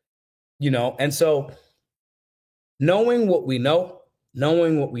place, And so knowing what we know,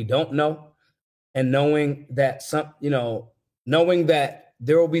 knowing what we don't know, and knowing that knowing that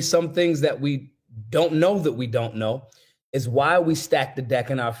there will be some things that we don't know is why we stack the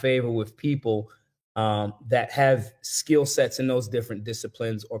deck in our favor with people that have skill sets in those different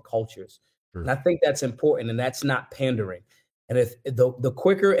disciplines or cultures. Sure. And I think that's important, and that's not pandering. And if the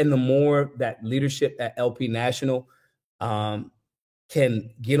quicker and the more that leadership at LP National can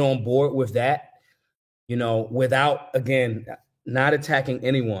get on board with that, without, again, not attacking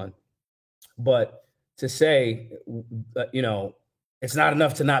anyone, but to say, it's not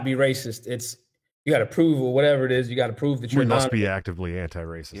enough to not be racist. It's, you got to prove, or whatever it is, you got to prove that we must be actively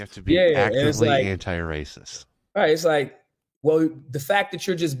anti-racist. You have to be actively anti-racist. Right. It's like, well, the fact that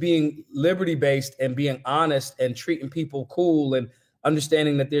you're just being liberty-based and being honest and treating people cool and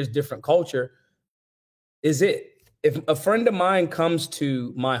understanding that there's different culture is it. If a friend of mine comes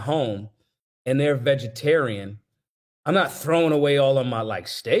to my home and they're vegetarian, I'm not throwing away all of my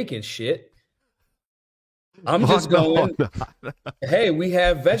steak and shit. I'm just going, hey, we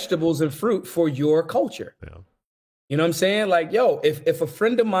have vegetables and fruit for your culture. Yeah. You know what I'm saying? Like, yo, if a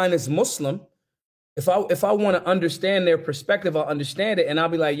friend of mine is Muslim, if I want to understand their perspective, I'll understand it. And I'll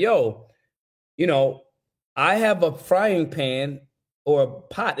be like, yo, I have a frying pan or a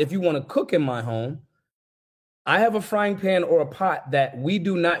pot. If you want to cook in my home, I have a frying pan or a pot that we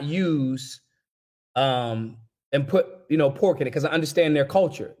do not use and put, pork in it, because I understand their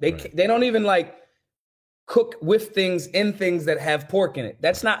culture. They don't even cook with things in things that have pork in it.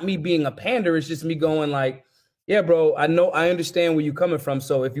 That's not me being a pander. It's just me going yeah, bro, I understand where you're coming from.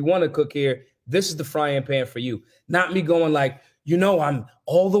 So if you want to cook here, this is the frying pan for you. Not me going I'm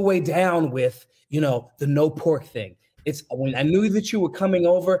all the way down with, the no pork thing. It's when I knew that you were coming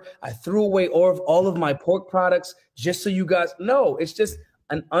over, I threw away all of my pork products just so you guys know. It's just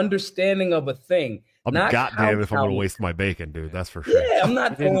an understanding of a thing. I'm goddamn if I'm going to waste my bacon, dude. That's for sure. Yeah, I'm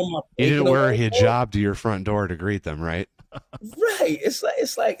not throwing my bacon. You didn't wear a hijab to your front door to greet them, right? Right. It's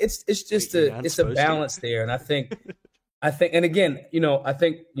a balance there. And I think, and again,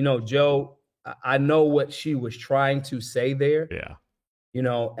 Joe, I know what she was trying to say there. Yeah.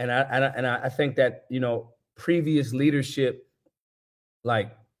 And I think that, previous leadership,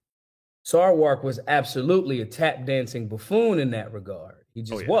 Sarwark was absolutely a tap dancing buffoon in that regard. He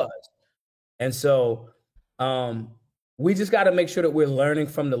just was. And so we just got to make sure that we're learning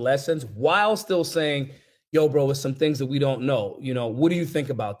from the lessons while still saying, yo, bro, it's some things that we don't know. What do you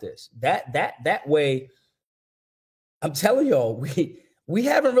think about this? That way, I'm telling y'all, we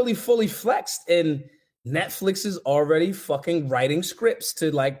haven't really fully flexed, and Netflix is already fucking writing scripts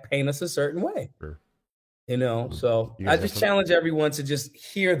to paint us a certain way. Sure. So I just challenge everyone to just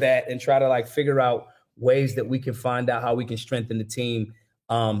hear that and try to figure out ways that we can find out how we can strengthen the team,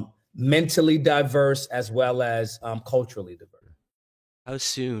 mentally diverse as well as culturally diverse. How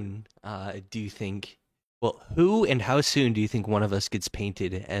soon do you think, who and how soon do you think one of us gets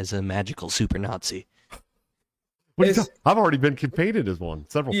painted as a magical super Nazi? I've already been painted as one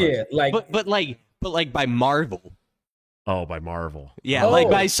several times. Yeah, but by Marvel. Oh, by Marvel. Yeah,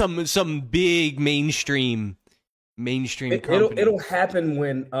 by some big mainstream company. It'll happen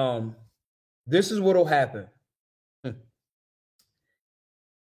when this is what'll happen.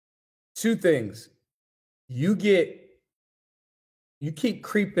 Two things. You keep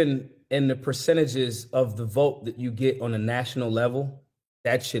creeping in the percentages of the vote that you get on a national level.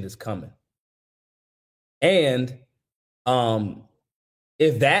 That shit is coming. And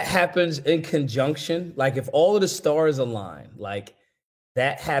if that happens in conjunction, if all of the stars align,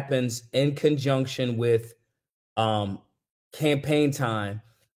 that happens in conjunction with campaign time,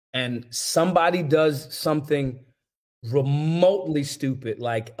 and somebody does something remotely stupid,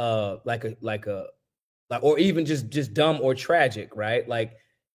 or even just dumb or tragic, right?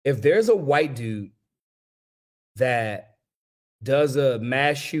 If there's a white dude that does a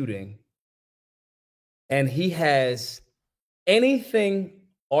mass shooting and he has anything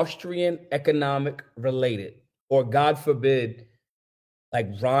Austrian economic related, or God forbid, like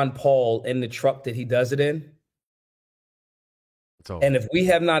Ron Paul in the truck that he does it in. And if we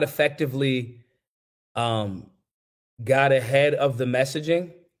have not effectively got ahead of the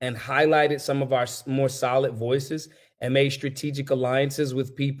messaging and highlighted some of our more solid voices and made strategic alliances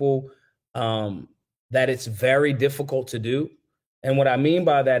with people that it's very difficult to do. And what I mean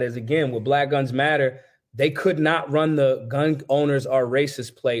by that is, again, with Black Guns Matter, they could not run the gun owners are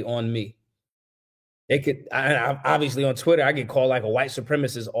racist play on me. They could, obviously on Twitter, I get called like a white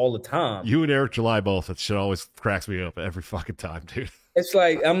supremacist all the time. You and Eric July both, that shit always cracks me up every fucking time, dude. It's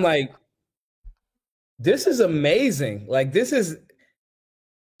like, I'm like, this is amazing. Like, this is,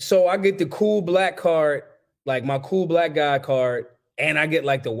 so I get the cool black card, like my cool black guy card, and I get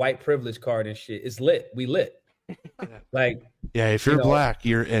like the white privilege card and shit. It's lit. We lit. Like, yeah, if you're black,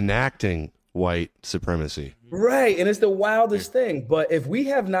 you're enacting white supremacy. Right. And it's the wildest thing. But if we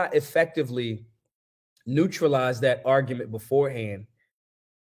have not effectively neutralized that argument beforehand,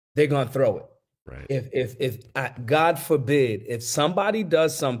 they're going to throw it. Right. If God forbid, if somebody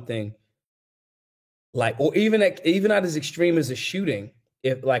does something like, or even not as extreme as a shooting,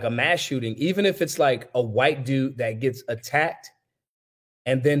 if like a mass shooting, even if it's like a white dude that gets attacked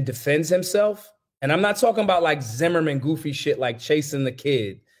and then defends himself. And I'm not talking about like Zimmerman goofy shit, like chasing the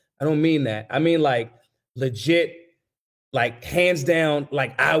kid. I don't mean that. I mean like legit, like hands down,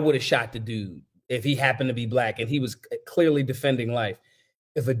 like I would have shot the dude if he happened to be black and he was clearly defending life.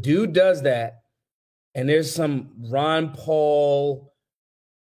 If a dude does that and there's some Ron Paul,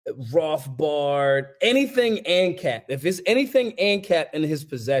 Rothbard, anything ANCAP, if it's anything ANCAP in his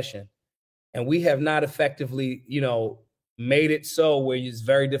possession and we have not effectively, made it so where it's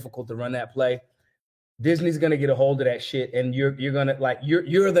very difficult to run that play, Disney's gonna get a hold of that shit, and you're gonna like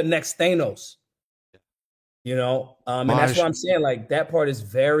you're the next Thanos, and that's why I'm saying like that part is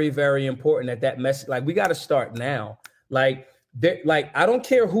very, very important. That message, like we got to start now. Like I don't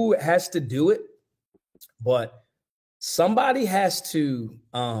care who has to do it, but somebody has to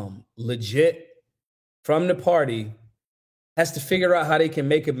legit from the party has to figure out how they can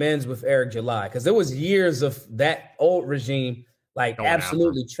make amends with Eric July, because there was years of that old regime like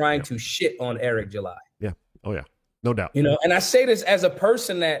absolutely trying to shit on Eric July. Yeah. Oh yeah. No doubt. And I say this as a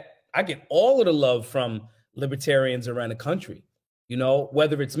person that I get all of the love from libertarians around the country,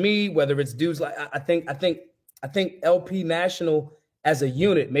 whether it's me, whether it's dudes like, I think LP National as a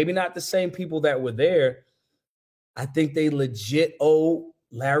unit, maybe not the same people that were there. I think they legit owe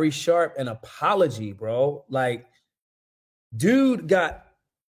Larry Sharpe an apology, bro. Like, dude got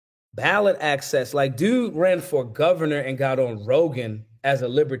ballot access. Like, dude ran for governor and got on Rogan as a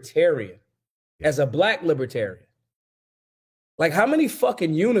libertarian, as a black libertarian. Like, how many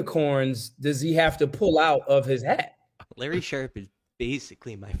fucking unicorns does he have to pull out of his hat? Larry Sharpe is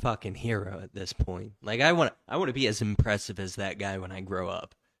basically my fucking hero at this point. Like, I want to be as impressive as that guy when I grow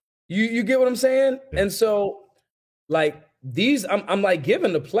up. You get what I'm saying? And so, like, these, I'm like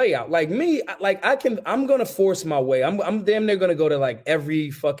giving the play out. Like me, like I'm gonna force my way. I'm damn near gonna go to like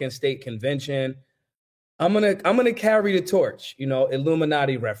every fucking state convention. I'm gonna carry the torch,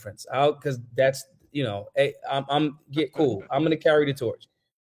 Illuminati reference out, because that's I'm get cool. I'm gonna carry the torch,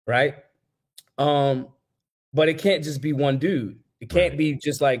 right? But it can't just be one dude. It can't be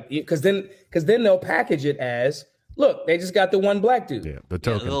just like, because then they'll package it as, look, they just got the one black dude. Yeah, the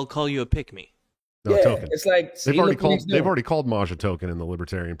token. Yeah, they'll call you a pick-me. No, token. It's like they've already called Maj a token in the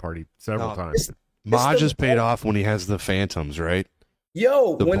Libertarian Party several times. Maj has paid off when he has the phantoms, right?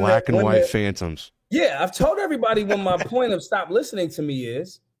 Yo, the black and white phantoms. Yeah, I've told everybody when my point of stop listening to me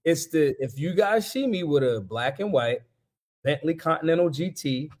is, if you guys see me with a black and white Bentley Continental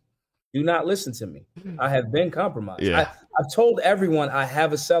GT, do not listen to me. I have been compromised. Yeah. I've told everyone I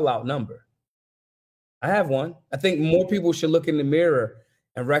have a sellout number. I have one. I think more people should look in the mirror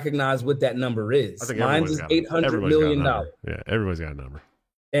and recognize what that number is. Mine is $800 million. Yeah, everybody's got a number.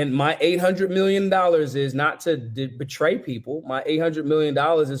 And my $800 million is not to betray people. My $800 million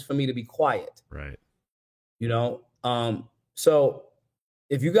is for me to be quiet. Right. So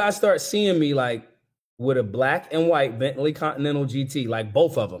if you guys start seeing me like with a black and white Bentley Continental GT, like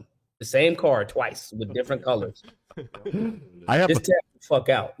both of them, the same car twice with different colors, I have just tap the fuck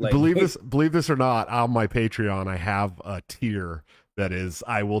out. Like, believe this or not, on my Patreon, I have a tier that is,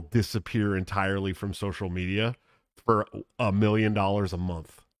 I will disappear entirely from social media for $1 million a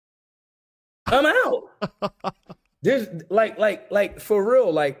month. I'm out. There's like for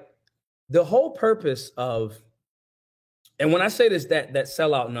real, like the whole purpose of, and when I say this, that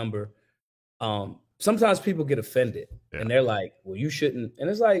sellout number, sometimes people get offended and they're like, well, you shouldn't. And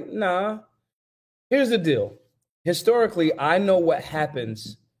it's like, nah, here's the deal. Historically, I know what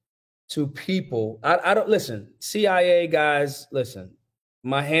happens to people. I don't listen. CIA guys, listen.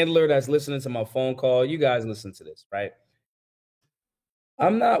 My handler that's listening to my phone call, you guys listen to this, right?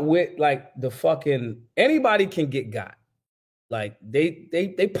 I'm not with like the fucking anybody can get got. Like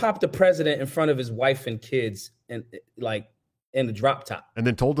they popped the president in front of his wife and kids and like in the drop top. And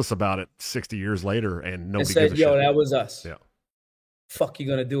then told us about it 60 years later and nobody said, gives a shit. That was us. Yeah. Fuck you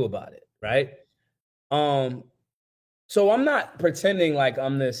gonna do about it, right? So I'm not pretending like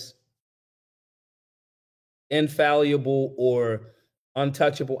I'm this infallible or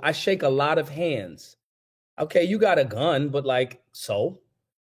untouchable. I shake a lot of hands. Okay, you got a gun, but like, so,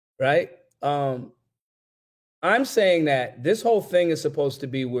 right? I'm saying that this whole thing is supposed to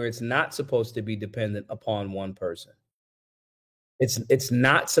be where it's not supposed to be dependent upon one person. It's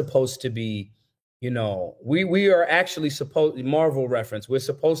not supposed to be, we are actually supposed, Marvel reference, we're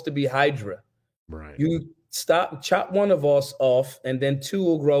supposed to be Hydra. Right. You chop one of us off and then two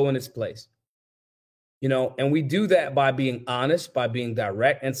will grow in its place. And we do that by being honest, by being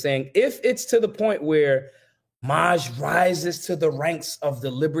direct and saying, if it's to the point where Maj rises to the ranks of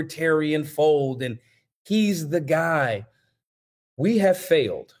the libertarian fold and he's the guy, we have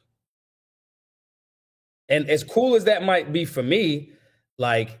failed. And as cool as that might be for me,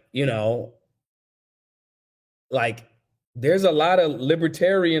 like there's a lot of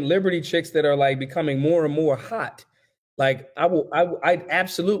liberty chicks that are like becoming more and more hot. Like I'd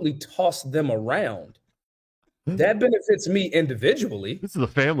absolutely toss them around. That benefits me individually. This is a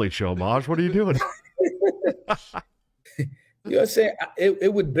family show, Maj. What are you doing? You know what I'm saying?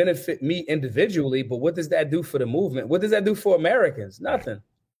 It would benefit me individually, but what does that do for the movement? What does that do for Americans? Nothing.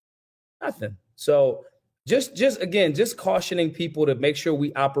 So just cautioning people to make sure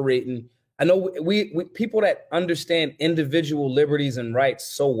we operate in. I know we people that understand individual liberties and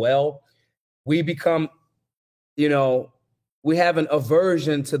rights so well, we become, we have an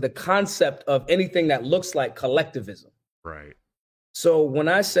aversion to the concept of anything that looks like collectivism. Right. So when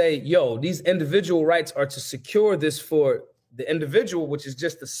I say, these individual rights are to secure this for the individual, which is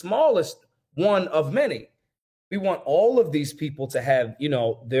just the smallest one of many. We want all of these people to have,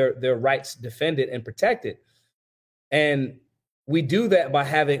 their rights defended and protected. And we do that by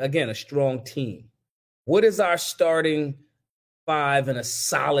having, again, a strong team. What is our starting five and a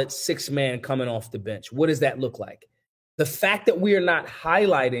solid 6-man coming off the bench? What does that look like? The fact that we are not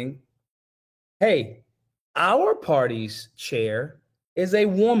highlighting, hey, our party's chair is a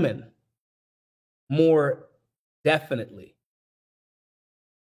woman, more definitely.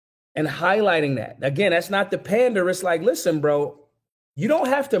 And highlighting that. Again, that's not the pander. It's like, listen, bro, you don't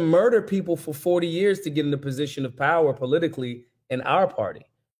have to murder people for 40 years to get in a position of power politically in our party.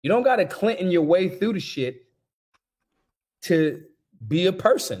 You don't got to Clinton your way through the shit to be a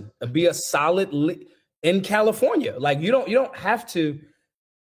person, be a solid in California. Like you don't have to.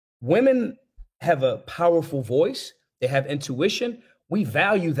 Women have a powerful voice. They have intuition. We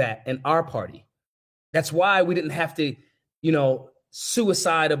value that in our party. That's why we didn't have to,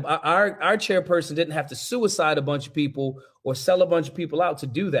 suicide. Our chairperson didn't have to suicide a bunch of people or sell a bunch of people out to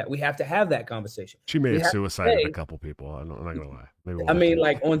do that. We have to have that conversation. She may have suicided a couple people. I'm not gonna lie.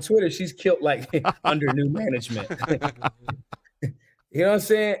 Like on Twitter, she's killed like under new management. You know what I'm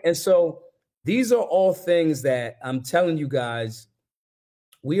saying? And so these are all things that I'm telling you guys,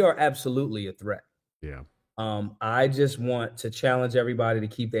 we are absolutely a threat. Yeah. I just want to challenge everybody to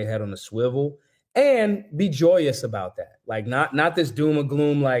keep their head on the swivel and be joyous about that. Like not this doom and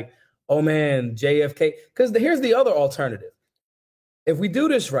gloom, like, oh man, JFK. Because here's the other alternative. If we do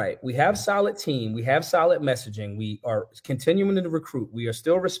this right, we have solid team, we have solid messaging, we are continuing to recruit, we are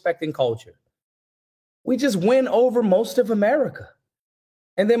still respecting culture. We just win over most of America.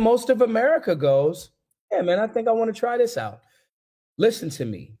 And then most of America goes, yeah, man, I think I want to try this out. Listen to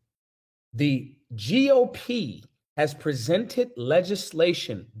me. The GOP has presented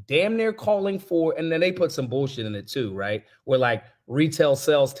legislation damn near calling for, and then they put some bullshit in it too, right? Where like retail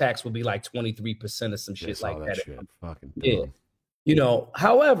sales tax would be like 23% or some shit like that. Shit. Fucking yeah.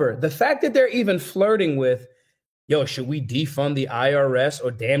 However, the fact that they're even flirting with, should we defund the IRS or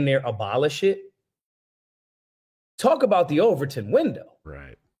damn near abolish it? Talk about the Overton window.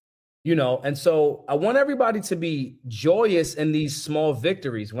 Right. And so I want everybody to be joyous in these small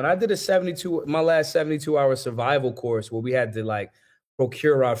victories. When I did my last 72-hour survival course where we had to like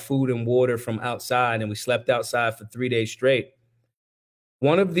procure our food and water from outside and we slept outside for 3 days straight.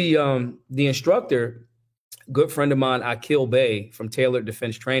 One of the instructor, good friend of mine, Akil Bey from Tailored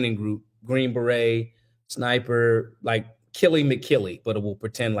Defense Training Group, Green Beret, sniper, like Killy McKilly, but we'll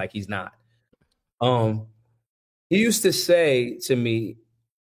pretend like he's not. He used to say to me,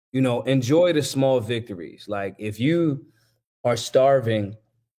 enjoy the small victories. Like if you are starving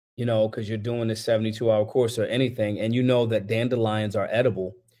because you're doing this 72-hour course or anything, and you know that dandelions are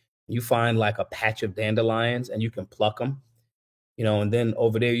edible. You find like a patch of dandelions and you can pluck them, and then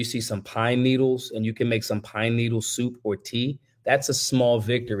over there you see some pine needles and you can make some pine needle soup or tea. That's a small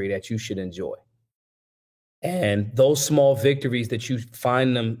victory that you should enjoy. And those small victories that you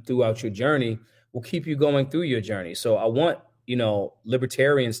find them throughout your journey will keep you going through your journey. So I want,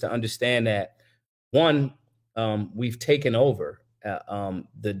 libertarians to understand that, one, we've taken over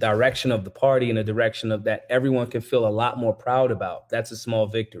the direction of the party in a direction of that everyone can feel a lot more proud about. That's a small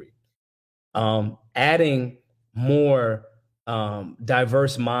victory. Adding more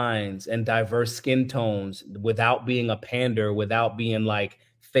diverse minds and diverse skin tones without being a pander, without being like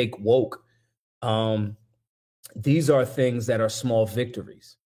fake woke. These are things that are small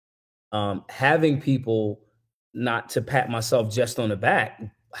victories. Having people, not to pat myself just on the back,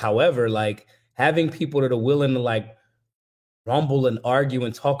 however, like having people that are willing to like rumble and argue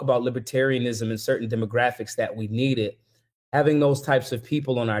and talk about libertarianism in certain demographics that we need it. Having those types of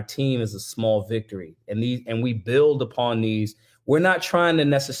people on our team is a small victory. And we build upon these. We're not trying to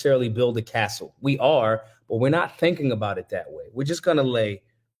necessarily build a castle. We are, but we're not thinking about it that way. We're just going to lay,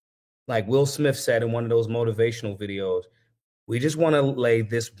 like Will Smith said in one of those motivational videos, we just want to lay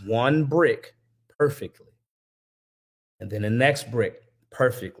this one brick perfectly. And then the next brick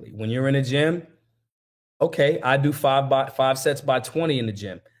perfectly. When you're in a gym, okay, I do 5 sets by 20 in the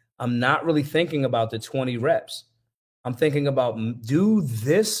gym. I'm not really thinking about the 20 reps. I'm thinking about do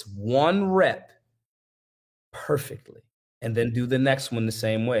this one rep perfectly and then do the next one the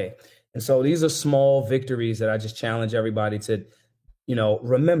same way. And so these are small victories that I just challenge everybody to,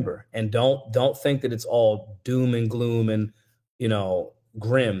 remember, and don't think that it's all doom and gloom and,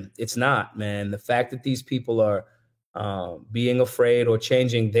 grim. It's not, man. The fact that these people are being afraid or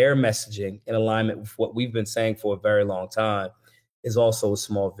changing their messaging in alignment with what we've been saying for a very long time is also a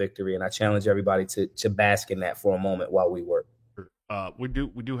small victory. And I challenge everybody to bask in that for a moment while we work. We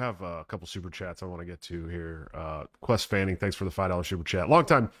do have a couple super chats I want to get to here. Quest Fanning, thanks for the $5 super chat.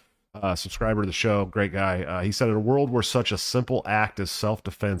 Longtime subscriber to the show, great guy. He said, in a world where such a simple act as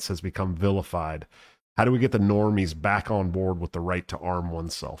self-defense has become vilified, how do we get the normies back on board with the right to arm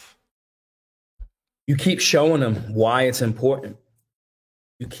oneself? You keep showing them why it's important.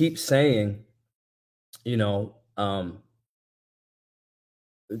 You keep saying, and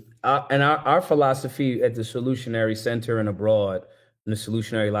our philosophy at the Solutionary Center and abroad, and the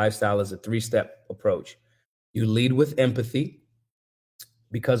Solutionary Lifestyle, is a 3-step approach. You lead with empathy,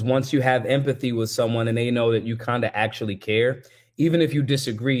 because once you have empathy with someone and they know that you kind of actually care, even if you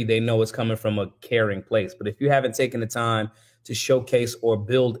disagree, they know it's coming from a caring place. But if you haven't taken the time to showcase or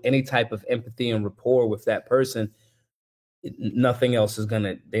build any type of empathy and rapport with that person, nothing else is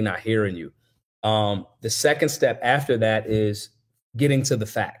they're not hearing you. The second step after that is getting to the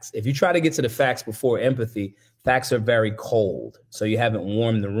facts. If you try to get to the facts before empathy, facts are very cold. So you haven't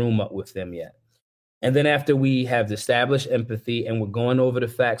warmed the room up with them yet. And then after we have established empathy and we're going over the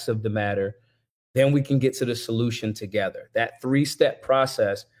facts of the matter, then we can get to the solution together. That 3-step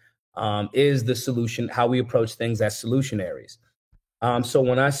process is the solution, how we approach things as solutionaries. So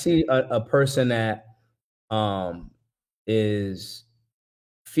when I see a person that is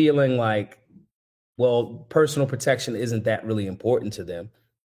feeling like, well, personal protection isn't that really important to them,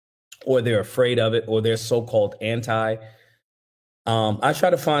 or they're afraid of it, or they're so-called anti, I try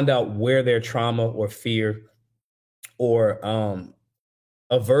to find out where their trauma or fear or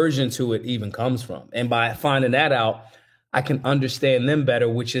aversion to it even comes from. And by finding that out, I can understand them better,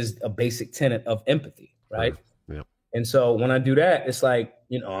 which is a basic tenet of empathy, right? Yeah. And so when I do that, it's like,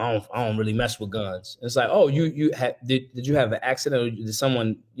 I don't really mess with guns. It's like, oh, did you have an accident, or did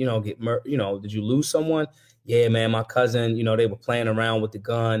someone, get did you lose someone? Yeah, man, my cousin, they were playing around with the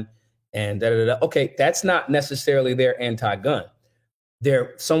gun and da-da-da-da. Okay, that's not necessarily their anti-gun.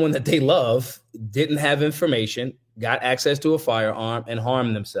 They're someone that they love, didn't have information, got access to a firearm and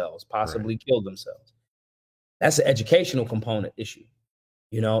harmed themselves, possibly killed themselves. That's an educational component issue,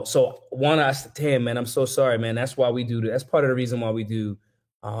 So I said, damn, man, I'm so sorry, man. That's why we do that. That's part of the reason why we do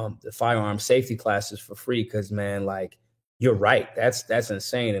the firearm safety classes for free. Cause man, like, you're right. That's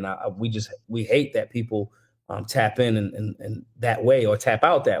insane. And we hate that people tap in that way or tap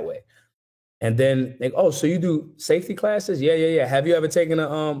out that way. And then they go, oh, so you do safety classes? Yeah. Have you ever taken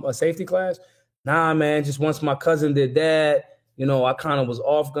a safety class? Nah, man, just once my cousin did that, I kind of was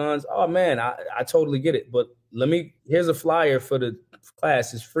off guns. Oh man, I totally get it. But here's a flyer for the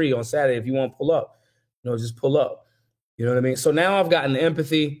class. It's free on Saturday. If you want to pull up, just pull up. You know what I mean? So now I've gotten the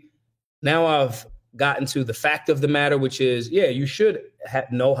empathy. Now I've gotten to the fact of the matter, which is, you should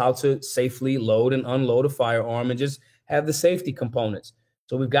know how to safely load and unload a firearm and just have the safety components.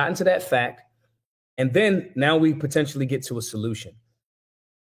 So we've gotten to that fact. And then now we potentially get to a solution.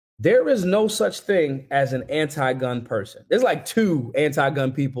 There is no such thing as an anti-gun person. There's like 2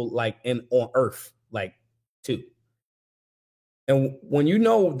 anti-gun people like on earth, like 2. And when you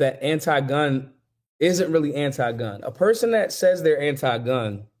know that anti-gun isn't really anti-gun, a person that says they're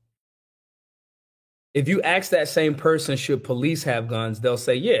anti-gun, if you ask that same person, should police have guns? They'll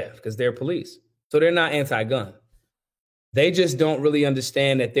say, yeah, because they're police. So they're not anti-gun. They just don't really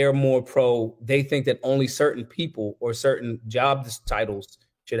understand that they're more pro. They think that only certain people or certain job titles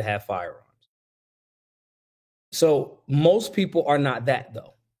should have firearms. So most people are not that,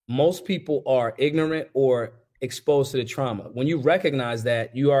 though. Most people are ignorant or exposed to the trauma. When you recognize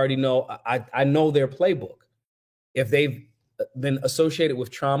that, you already know, I know their playbook. If they've been associated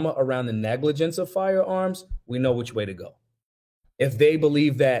with trauma around the negligence of firearms, we know which way to go. If they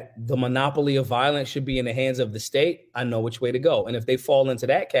believe that the monopoly of violence should be in the hands of the state, I know which way to go. And if they fall into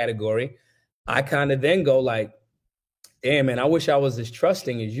that category, I kind of then go like, damn, man, I wish I was as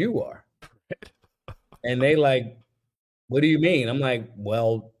trusting as you are. And they like, what do you mean? I'm like,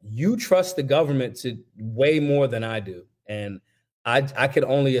 well, you trust the government to way more than I do. And I could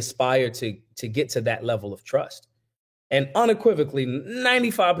only aspire to get to that level of trust. And unequivocally,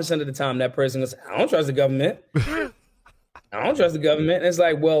 95% of the time, that person goes, I don't trust the government. I don't trust the government. And it's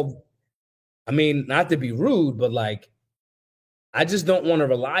like, well, I mean, not to be rude, but like, I just don't want to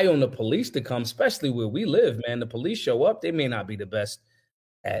rely on the police to come, especially where we live, man. The police show up. They may not be the best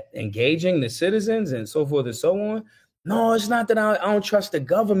at engaging the citizens and so forth and so on. No, it's not that I don't trust the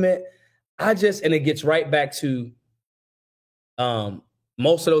government. And it gets right back to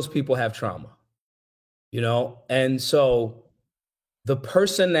most of those people have trauma, you know? And so the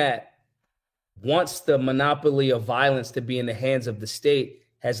person that wants the monopoly of violence to be in the hands of the state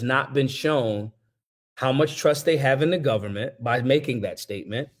has not been shown how much trust they have in the government by making that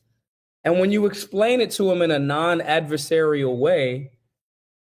statement. And when you explain it to them in a non-adversarial way,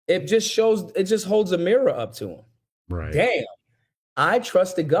 it just holds a mirror up to them. Right. Damn, I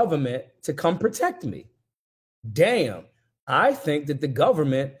trust the government to come protect me. Damn, I think that the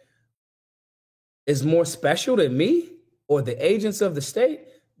government is more special than me or the agents of the state.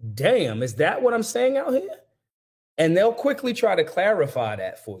 Damn, is that what I'm saying out here? And they'll quickly try to clarify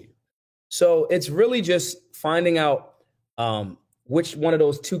that for you. So it's really just finding out which one of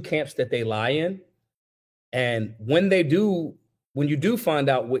those 2 camps that they lie in. And when you do find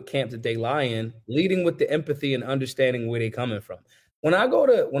out what camp that they lie in, leading with the empathy and understanding where they're coming from. When I go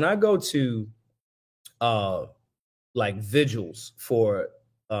to like vigils for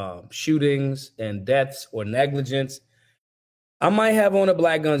shootings and deaths or negligence, I might have on a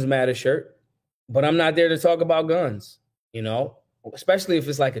Black Guns Matter shirt, but I'm not there to talk about guns, you know, especially if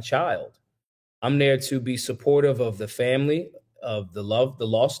it's like a child. I'm there to be supportive of the family, of the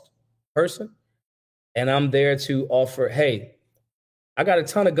lost person. And I'm there to offer, hey, I got a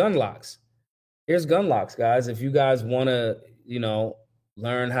ton of gun locks. Here's gun locks, guys. If you guys want to, you know,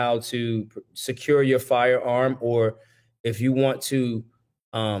 learn how to secure your firearm, or if you want to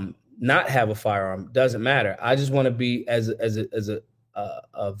not have a firearm, doesn't matter. I just want to be as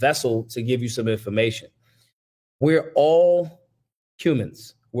a vessel to give you some information. We're all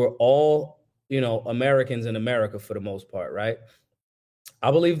humans. We're all, you know, Americans in America for the most part, right?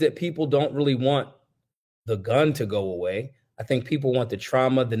 I believe that people don't really want the gun to go away. I think people want the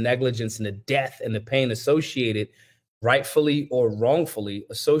trauma, the negligence, and the death and the pain associated, rightfully or wrongfully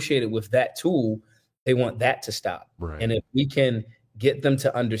associated with that tool. They want that to stop. Right. And if we can get them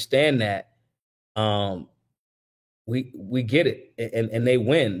to understand that, we get it, and they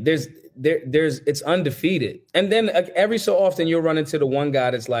win. There's it's undefeated. And then every so often you'll run into the one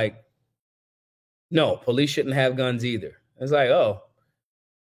guy that's like, no, police shouldn't have guns either. It's like, oh,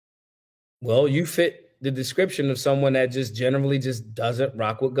 well, you fit the description of someone that just generally just doesn't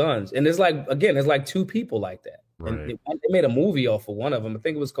rock with guns. And it's like 2 people like that. Right. And they made a movie off of one of them. I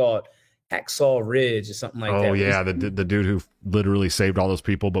think it was called Hacksaw Ridge or something like that. Oh yeah, the dude who literally saved all those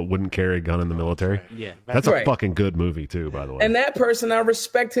people but wouldn't carry a gun in the military. Yeah, that's a fucking good movie too, by the way. And that person, I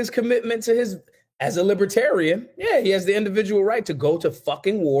respect his commitment to his as a libertarian. Yeah, he has the individual right to go to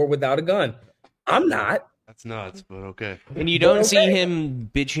fucking war without a gun. I'm not. That's nuts, but okay. And you don't see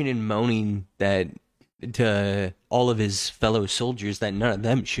him bitching and moaning that to all of his fellow soldiers that none of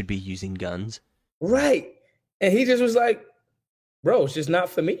them should be using guns. Right. And he just was like, bro, it's just not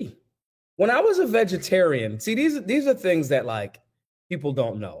for me. When I was a vegetarian, see, these are things that like people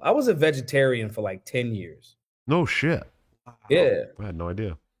don't know. I was a vegetarian for like 10 years. No shit. Yeah. I had no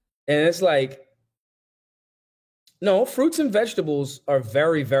idea. And it's like, no, fruits and vegetables are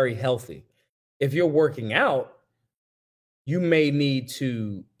very, very healthy. If you're working out, you may need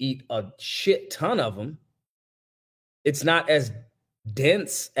to eat a shit ton of them. It's not as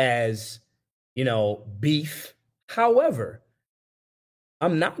dense as, beef. However,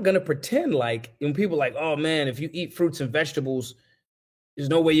 I'm not going to pretend like when people are like, oh man, if you eat fruits and vegetables, there's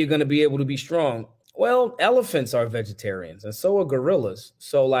no way you're going to be able to be strong. Well, elephants are vegetarians and so are gorillas.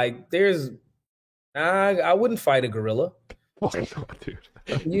 So like I wouldn't fight a gorilla. Dude.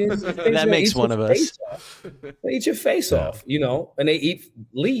 That makes one of us. They eat your face off, and they eat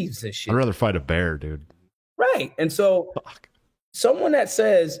leaves and shit. I'd rather fight a bear, dude. Right. And so someone that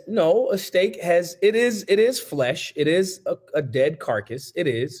says, no, a steak it is flesh. It is a dead carcass. It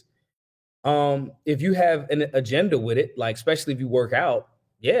is. If you have an agenda with it, like especially if you work out,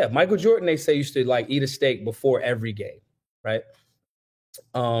 yeah, Michael Jordan, they say used to like eat a steak before every game, right?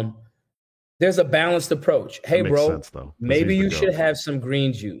 There's a balanced approach. Hey, bro, sense, maybe you should have some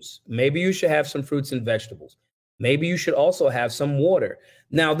green juice. Maybe you should have some fruits and vegetables. Maybe you should also have some water.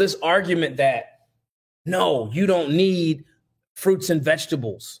 Now, this argument that, no, you don't need fruits and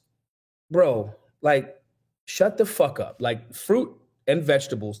vegetables. Bro, like, shut the fuck up. Like, fruit and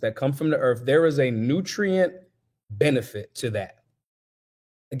vegetables that come from the earth, there is a nutrient benefit to that.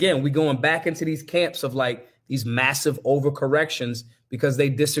 Again, we going back into these camps of like these massive overcorrections because they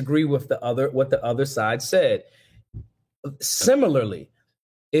disagree with what the other side said. Similarly,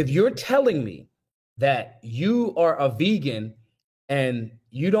 if you're telling me that you are a vegan and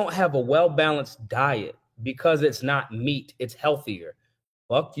you don't have a well-balanced diet because it's not meat, it's healthier.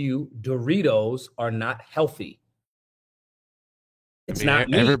 Fuck you. Doritos are not healthy. It's not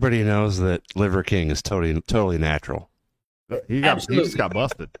meat. Everybody knows that Liver King is totally natural. He just got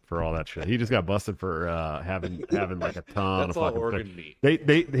busted for all that shit. He just got busted for having like a ton of fucking organ meat.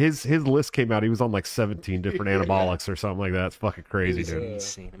 His list came out. He was on like 17 different anabolics or something like that. It's fucking crazy, dude.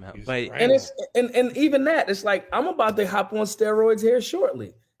 Insane amount. And even that, it's like I'm about to hop on steroids here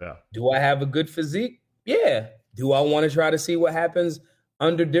shortly. Yeah. Do I have a good physique? Yeah. Do I want to try to see what happens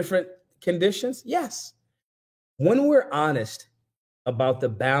under different conditions? Yes. When we're honest about the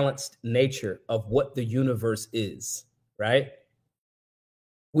balanced nature of what the universe is, right?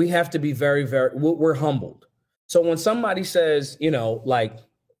 We have to be very, we're humbled. So when somebody says, like,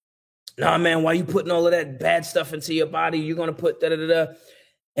 nah, man, why you putting all of that bad stuff into your body? You're going to put da-da-da-da.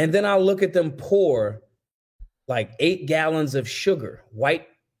 And then I'll look at them pour like 8 gallons of sugar, white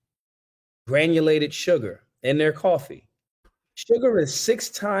granulated sugar in their coffee. Sugar is 6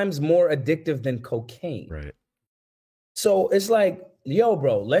 times more addictive than cocaine. Right. So it's like, yo,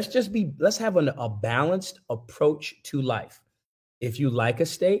 bro, let's have a balanced approach to life. If you like a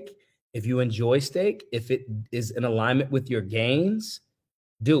steak, if you enjoy steak, if it is in alignment with your gains,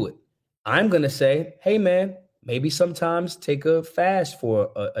 do it. I'm going to say, hey, man, maybe sometimes take a fast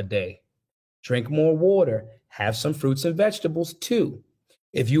for a day. Drink more water. Have some fruits and vegetables too.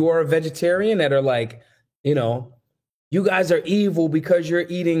 If you are a vegetarian that are like, you guys are evil because you're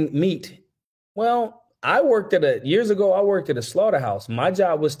eating meat. Well, years ago, I worked at a slaughterhouse. My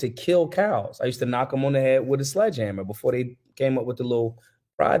job was to kill cows. I used to knock them on the head with a sledgehammer before they came up with the little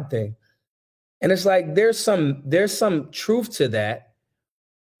prod thing. And it's like, there's some truth to that,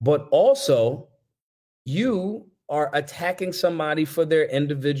 but also you are attacking somebody for their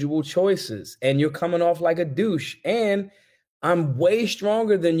individual choices and you're coming off like a douche. And I'm way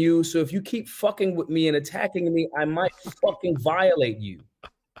stronger than you. So if you keep fucking with me and attacking me, I might fucking violate you.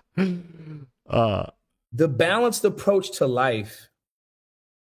 The balanced approach to life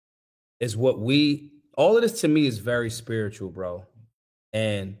is all of this to me is very spiritual, bro.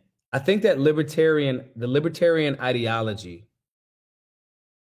 And I think that the libertarian ideology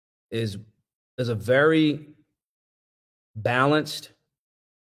is a very balanced,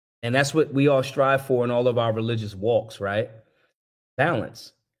 and that's what we all strive for in all of our religious walks, right?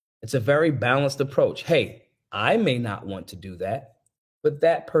 Balance. It's a very balanced approach. Hey, I may not want to do that, but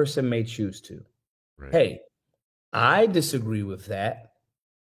that person may choose to. Right. Hey, I disagree with that,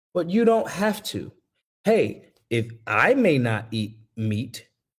 but you don't have to. Hey, if I may not eat meat,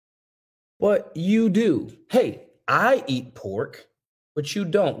 but you do. Hey, I eat pork, but you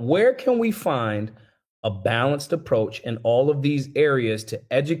don't. Where can we find a balanced approach in all of these areas to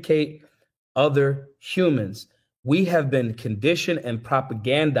educate other humans? We have been conditioned and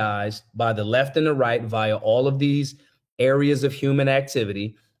propagandized by the left and the right via all of these areas of human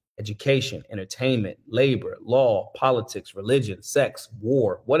activity: education, entertainment, labor, law, politics, religion, sex,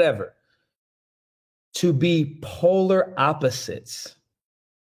 war, whatever, to be polar opposites.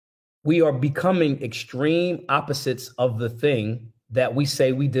 We are becoming extreme opposites of the thing that we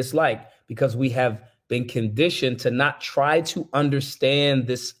say we dislike because we have been conditioned to not try to understand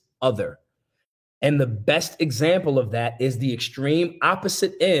this other. And the best example of that is the extreme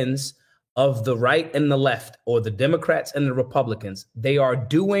opposite ends of the right and the left, or the Democrats and the Republicans. They are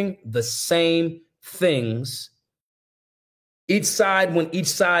doing the same things. Each side, when each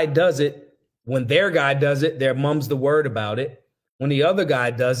side does it, when their guy does it, their mum's the word about it. When the other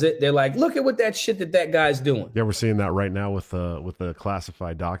guy does it, they're like, look at what that shit that guy's doing. Yeah, we're seeing that right now with the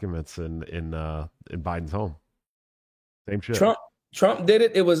classified documents in Biden's home. Same shit. Trump did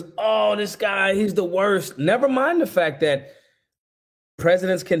it. It was, oh, this guy, he's the worst. Never mind the fact that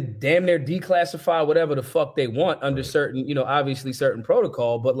presidents can damn near declassify whatever the fuck they want under certain, obviously certain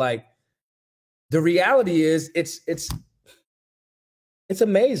protocol. But like, the reality is, it's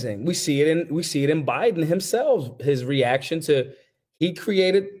amazing. We see it in Biden himself. His reaction to, he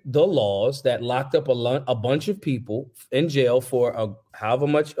created the laws that locked up a bunch of people in jail for however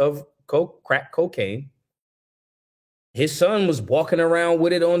much of crack cocaine. His son was walking around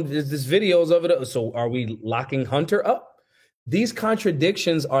with it on this videos of it. So are we locking Hunter up? These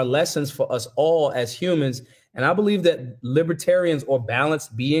contradictions are lessons for us all as humans. And I believe that libertarians or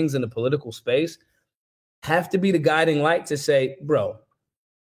balanced beings in the political space have to be the guiding light to say, bro,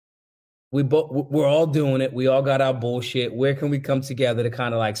 we're all doing it. We all got our bullshit. Where can we come together to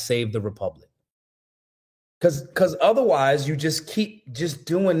kind of like save the republic? Because otherwise you just keep just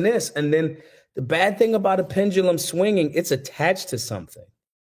doing this. And then the bad thing about a pendulum swinging, it's attached to something.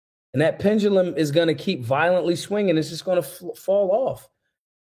 And that pendulum is going to keep violently swinging. It's just going to fall off.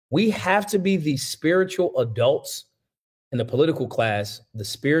 We have to be the spiritual adults in the political class, the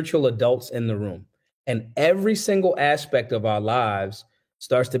spiritual adults in the room. And every single aspect of our lives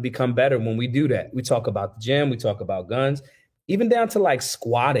starts to become better when we do that. We talk about the gym, we talk about guns, even down to like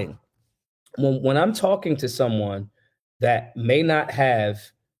squatting. When I'm talking to someone that may not have,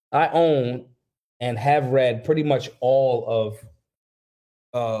 I own and have read pretty much all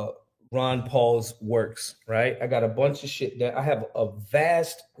of Ron Paul's works, right? I got a bunch of shit that I have a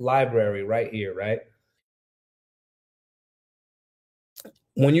vast library right here, right?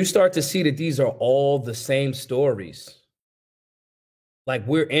 When you start to see that these are all the same stories, like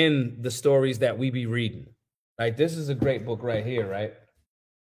we're in the stories that we be reading. Like this is a great book right here, right?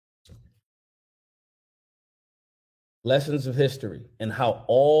 Lessons of History, and how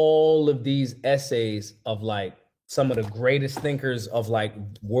all of these essays of like some of the greatest thinkers of like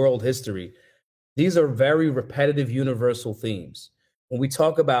world history, these are very repetitive universal themes. When we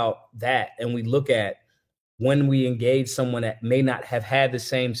talk about that and we look at when we engage someone that may not have had the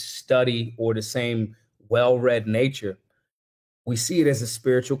same study or the same well-read nature, we see it as a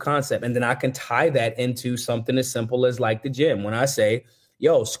spiritual concept. And then I can tie that into something as simple as like the gym. When I say,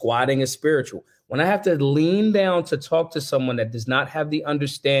 yo, squatting is spiritual. When I have to lean down to talk to someone that does not have the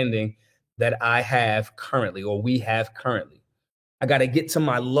understanding that I have currently, or we have currently, I got to get to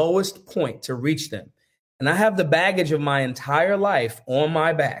my lowest point to reach them. And I have the baggage of my entire life on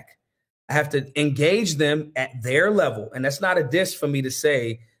my back. I have to engage them at their level. And that's not a diss for me to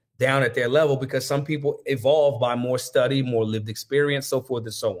say down at their level, because some people evolve by more study, more lived experience, so forth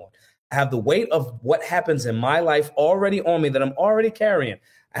and so on. I have the weight of what happens in my life already on me that I'm already carrying.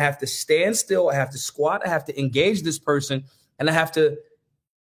 I have to stand still. I have to squat. I have to engage this person, and I have to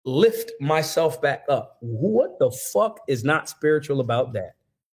lift myself back up. What the fuck is not spiritual about that?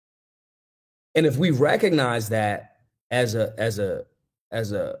 And if we recognize that as a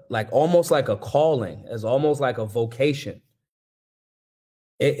like almost like a calling, as almost like a vocation,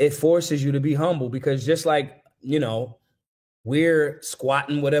 it forces you to be humble, because just like, we're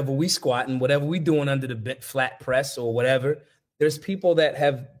squatting, whatever we doing under the flat press or whatever, there's people that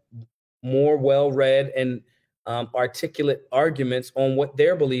have more well-read and articulate arguments on what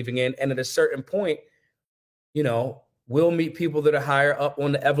they're believing in. And at a certain point, we'll meet people that are higher up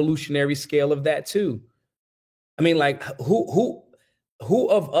on the evolutionary scale of that too. I mean, like who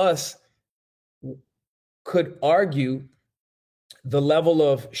of us could argue the level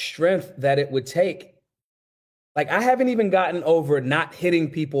of strength that it would take? Like, I haven't even gotten over not hitting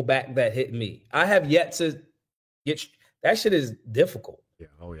people back that hit me. I have yet to get, that shit is difficult. Yeah.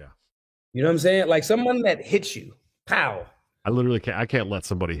 Oh yeah. You know what I'm saying? Like someone that hits you, pow. I can't let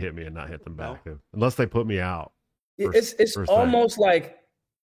somebody hit me and not hit them back unless they put me out. It's almost like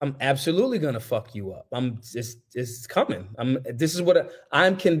I'm absolutely going to fuck you up. It's coming. This is what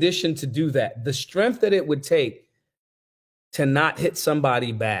I'm conditioned to do that. The strength that it would take to not hit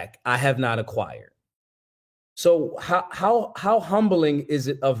somebody back, I have not acquired. So how humbling is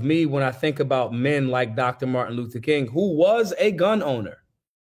it of me when I think about men like Dr. Martin Luther King, who was a gun owner,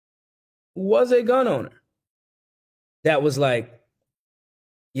 that was like,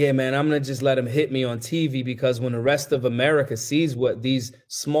 Yeah, man, I'm going to just let him hit me on TV, because when the rest of America sees what these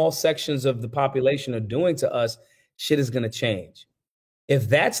small sections of the population are doing to us, shit is going to change. If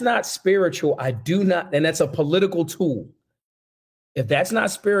that's not spiritual, I do not, and that's a political tool. If that's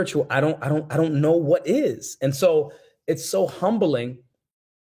not spiritual, I don't know what is. And so it's so humbling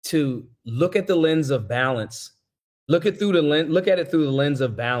to look at the lens of balance, look at it through the lens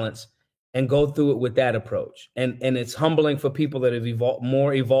of balance, and go through it with that approach. And it's humbling for people that have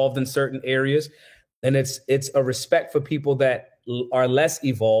more evolved in certain areas. And it's a respect for people that are less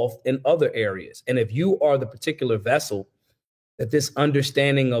evolved in other areas. And if you are the particular vessel that this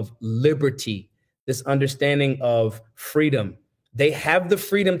understanding of liberty, this understanding of freedom, they have the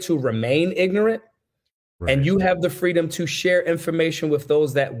freedom to remain ignorant, right, and you have the freedom to share information with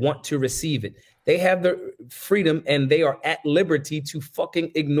those that want to receive it. They have the freedom and they are at liberty to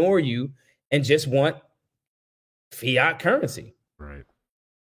fucking ignore you and just want fiat currency. Right.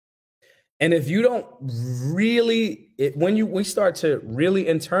 And if you don't really, we start to really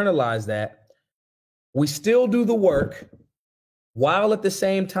internalize that, we still do the work while at the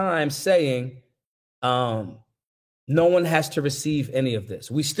same time saying, no one has to receive any of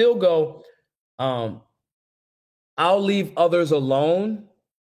this. We still go, I'll leave others alone.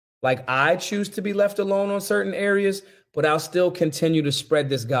 Like I choose to be left alone on certain areas, but I'll still continue to spread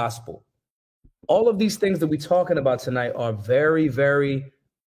this gospel. All of these things that we're talking about tonight are very, very,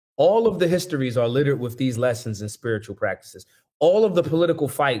 all of the histories are littered with these lessons and spiritual practices. All of the political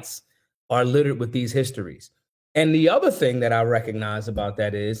fights are littered with these histories. And the other thing that I recognize about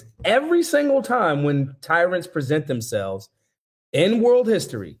that is every single time when tyrants present themselves in world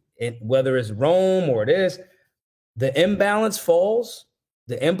history, whether it's Rome or this, the imbalance falls,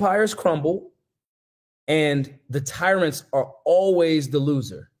 the empires crumble, and the tyrants are always the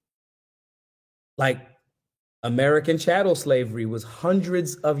loser. Like American chattel slavery was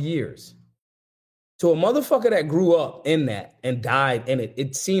hundreds of years. To a motherfucker that grew up in that and died in it,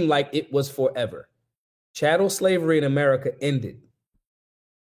 it seemed like it was forever. Chattel slavery in America ended.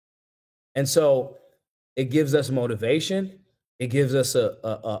 And so it gives us motivation. It gives us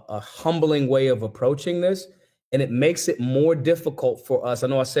a humbling way of approaching this. And it makes it more difficult for us. I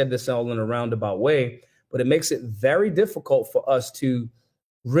know I said this all in a roundabout way, but it makes it very difficult for us to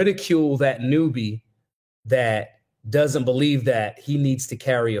ridicule that newbie that doesn't believe that he needs to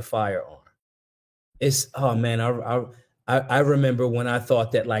carry a firearm. It's, oh man, I remember when I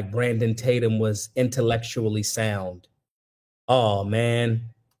thought that like Brandon Tatum was intellectually sound. Oh man,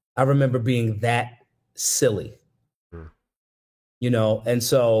 I remember being that silly, you know? And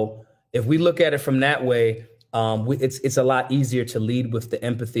so if we look at it from that way, it's a lot easier to lead with the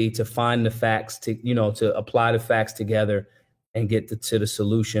empathy, to find the facts, to apply the facts together and get to the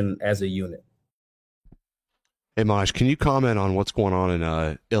solution as a unit. Hey, Maj, can you comment on what's going on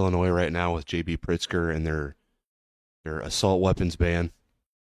in Illinois right now with J.B. Pritzker and their assault weapons ban?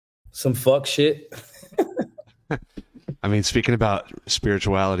 Some fuck shit. I mean, speaking about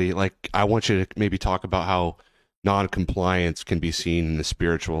spirituality, like I want you to maybe talk about how non-compliance can be seen in the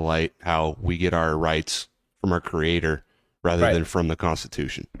spiritual light, how we get our rights from our creator rather than from the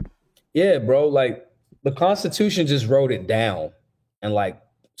Constitution. Yeah, bro. Like the Constitution just wrote it down and like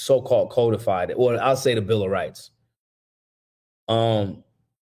so-called codified it. Well, I'll say the Bill of Rights.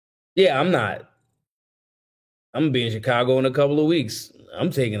 Yeah, I'm gonna be in Chicago in a couple of weeks. I'm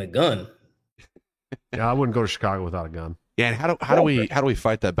taking a gun. Yeah, I wouldn't go to Chicago without a gun. Yeah, and how do we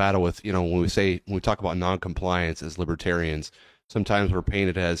fight that battle with, when we talk about non-compliance as libertarians, sometimes we're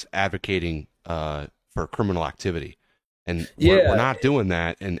painted as advocating for criminal activity. And we're not doing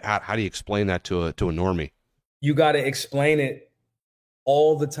that. And how do you explain that to a normie? You got to explain it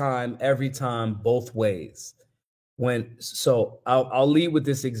all the time, every time, both ways. So I'll lead with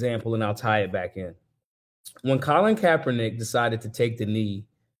this example and I'll tie it back in. When Colin Kaepernick decided to take the knee,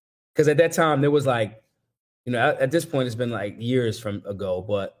 because at that time there was like, at this point it's been like years ago,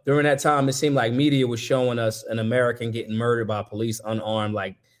 but during that time it seemed like media was showing us an American getting murdered by police unarmed.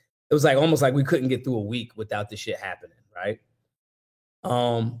 Like it was like almost like we couldn't get through a week without this shit happening, right?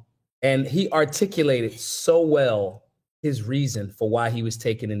 And he articulated so well his reason for why he was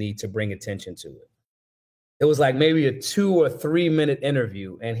taking the knee to bring attention to it. It was like maybe a 2 or 3 minute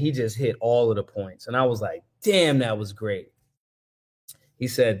interview, and he just hit all of the points. And I was like, damn, that was great. He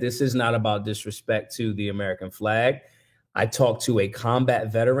said, this is not about disrespect to the American flag. I talked to a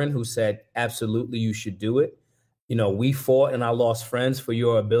combat veteran who said, absolutely, you should do it. We fought and I lost friends for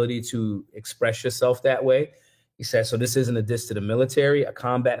your ability to express yourself that way. He said, so this isn't a diss to the military. A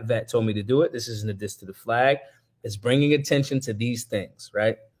combat vet told me to do it. This isn't a diss to the flag. It's bringing attention to these things,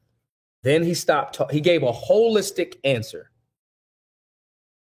 right? Then he stopped. He gave a holistic answer.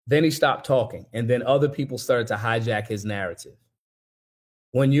 Then he stopped talking, and then other people started to hijack his narrative.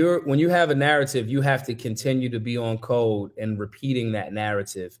 When you have a narrative, you have to continue to be on code and repeating that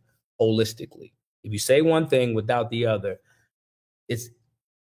narrative holistically. If you say one thing without the other, it's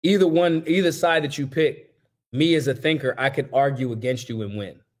either side that you pick. Me as a thinker, I could argue against you and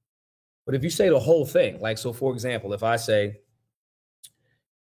win. But if you say the whole thing, like, so for example, if I say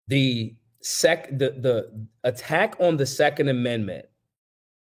the attack on the Second Amendment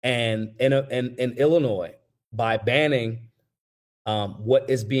and in Illinois by banning what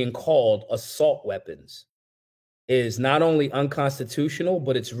is being called assault weapons is not only unconstitutional,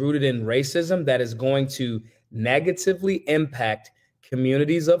 but it's rooted in racism that is going to negatively impact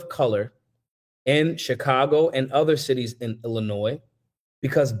communities of color in Chicago and other cities in Illinois,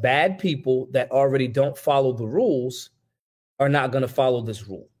 because bad people that already don't follow the rules are not going to follow this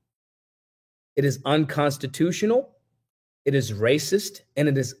rule. It is unconstitutional, it is racist, and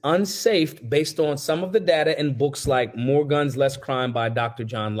it is unsafe based on some of the data in books like More Guns, Less Crime by Dr.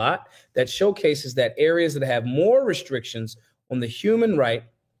 John Lott that showcases that areas that have more restrictions on the human right,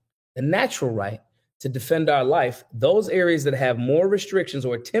 the natural right to defend our life, those areas that have more restrictions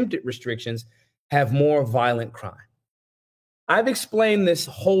or attempted restrictions have more violent crime. I've explained this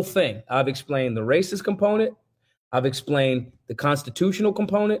whole thing. I've explained the racist component. I've explained the constitutional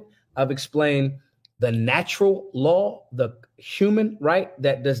component. I've explained the natural law, the human right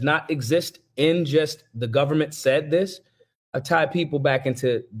that does not exist in just the government said this. I've tied people back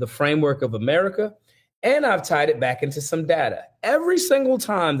into the framework of America, and I've tied it back into some data. Every single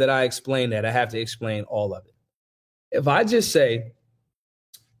time that I explain that, I have to explain all of it. If I just say,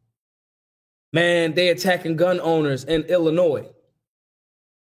 man, they attacking gun owners in Illinois.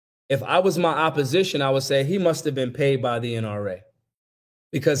 If I was my opposition, I would say he must have been paid by the NRA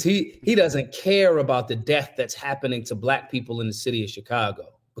because he doesn't care about the death that's happening to Black people in the city of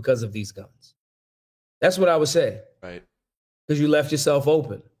Chicago because of these guns. That's what I would say. Right. Because you left yourself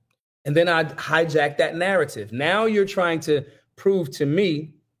open. And then I'd hijack that narrative. Now you're trying to prove to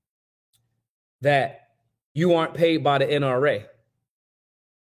me that you aren't paid by the NRA.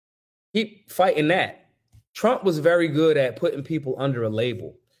 Keep fighting that. Trump was very good at putting people under a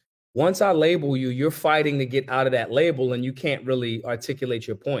label. Once I label you, you're fighting to get out of that label and you can't really articulate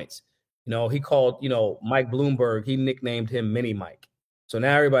your points. You know, he called, Mike Bloomberg, he nicknamed him Mini Mike. So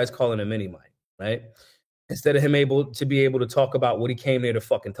now everybody's calling him Mini Mike, right? Instead of him able to talk about what he came there to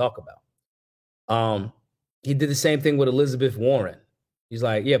fucking talk about. He did the same thing with Elizabeth Warren. He's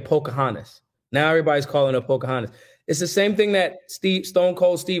like, yeah, Pocahontas. Now everybody's calling her Pocahontas. It's the same thing that Stone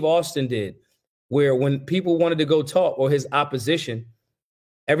Cold Steve Austin did, where when people wanted to go talk, or his opposition,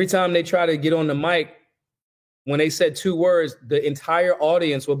 every time they try to get on the mic, when they said two words, the entire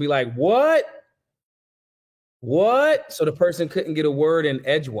audience will be like, what? What? So the person couldn't get a word in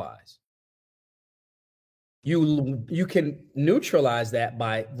edgewise. You can neutralize that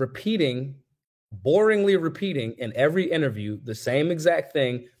by boringly repeating in every interview the same exact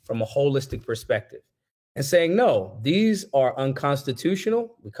thing from a holistic perspective and saying, no, these are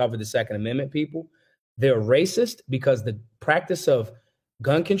unconstitutional. We covered the Second Amendment, people. They're racist because the practice of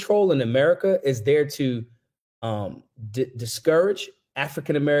gun control in America is there to discourage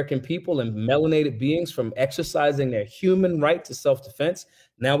African-American people and melanated beings from exercising their human right to self-defense.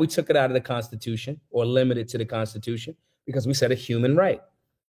 Now we took it out of the Constitution, or limited to the Constitution, because we said a human right.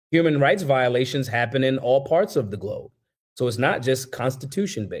 Human rights violations happen in all parts of the globe. So it's not just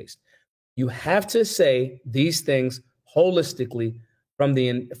Constitution-based. You have to say these things holistically from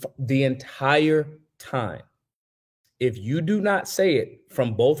the entire time. If you do not say it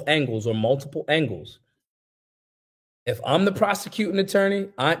from both angles or multiple angles, if I'm the prosecuting attorney,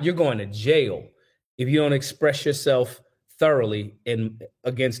 you're going to jail if you don't express yourself thoroughly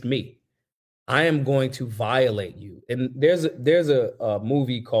against me. I am going to violate you. And there's a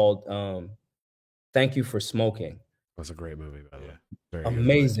movie called Thank You for Smoking. That's a great movie, by the way. Very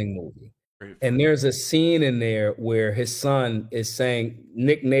amazing movie. And there's a scene in there where his son is saying,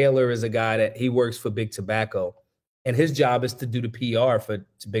 Nick Naylor is a guy that he works for Big Tobacco, and his job is to do the PR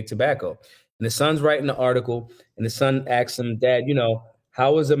to Big Tobacco. And the son's writing the article, and the son asks him, Dad,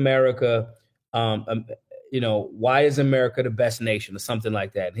 how is America, why is America the best nation, or something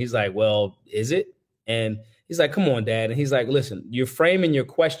like that? And he's like, well, is it? And he's like, come on, Dad. And he's like, listen, you're framing your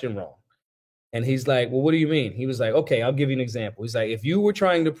question wrong. And he's like, well, what do you mean? He was like, okay, I'll give you an example. He's like, if you were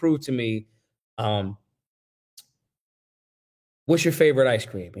trying to prove to me, what's your favorite ice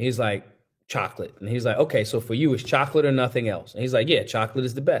cream? And he's like, chocolate. And he's like, okay, so for you, it's chocolate or nothing else? And he's like, yeah, chocolate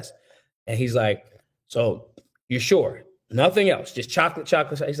is the best. And he's like, so you're sure? Nothing else, just chocolate.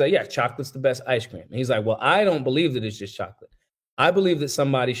 He's like, yeah, chocolate's the best ice cream. And he's like, well, I don't believe that it's just chocolate. I believe that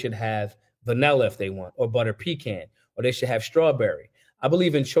somebody should have vanilla if they want, or butter pecan, or they should have strawberry. I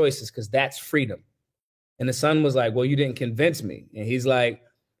believe in choices because that's freedom. And the son was like, well, you didn't convince me. And he's like,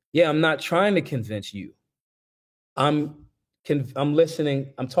 yeah, I'm not trying to convince you. I'm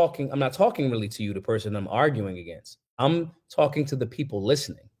listening. I'm not talking really to you, the person I'm arguing against. I'm talking to the people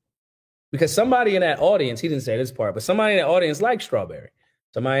listening. Because somebody in that audience, he didn't say this part, but somebody in that audience likes strawberry.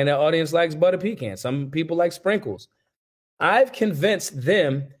 Somebody in that audience likes butter pecan. Some people like sprinkles. I've convinced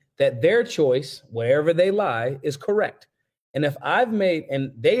them that their choice, wherever they lie, is correct. And if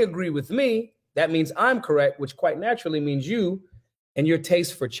and they agree with me, that means I'm correct, which quite naturally means you and your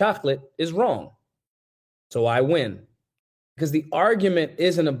taste for chocolate is wrong. So I win. Because the argument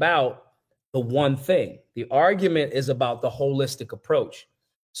isn't about the one thing. The argument is about the holistic approach.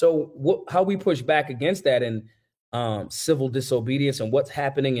 So how we push back against that in civil disobedience and what's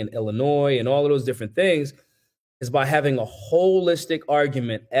happening in Illinois and all of those different things is by having a holistic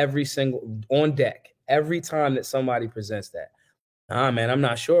argument on deck every time that somebody presents that. Man, I'm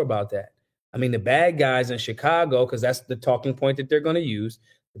not sure about that. I mean, the bad guys in Chicago, because that's the talking point that they're going to use.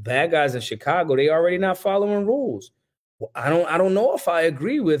 The bad guys in Chicago, they already not following rules. Well, I don't know if I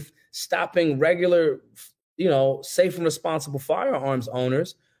agree with stopping regular, safe and responsible firearms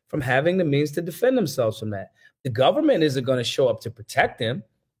owners from having the means to defend themselves from that. The government isn't going to show up to protect them,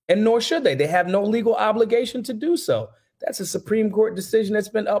 and nor should they. They have no legal obligation to do so. That's a Supreme Court decision that's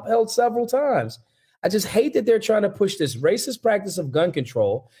been upheld several times. I just hate that they're trying to push this racist practice of gun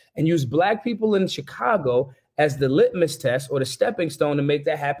control and use Black people in Chicago as the litmus test or the stepping stone to make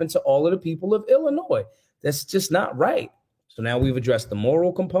that happen to all of the people of Illinois. That's just not right. So now we've addressed the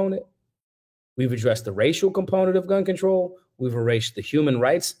moral component. We've addressed the racial component of gun control. We've erased the human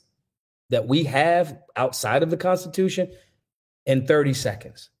rights that we have outside of the Constitution in 30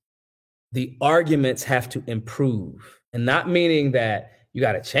 seconds. The arguments have to improve, and not meaning that you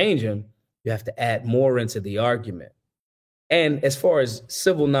got to change them. You have to add more into the argument. And as far as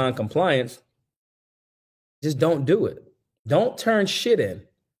civil noncompliance, just don't do it. Don't turn shit in.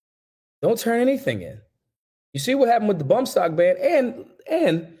 Don't turn anything in. You see what happened with the bump stock ban,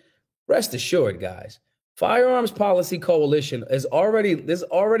 and rest assured, guys, Firearms Policy Coalition there's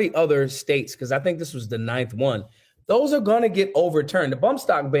already other states, because I think this was the 9th one. Those are going to get overturned. The bump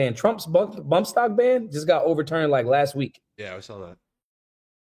stock ban, Trump's bump stock ban just got overturned like last week. Yeah, I saw that.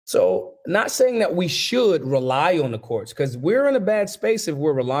 So not saying that we should rely on the courts, because we're in a bad space if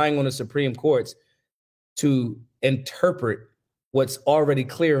we're relying on the Supreme Courts to interpret what's already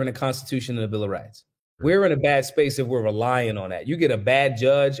clear in the Constitution and the Bill of Rights. We're in a bad space if we're relying on that. You get a bad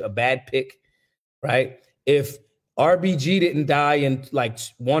judge, a bad pick, right? If RBG didn't die and like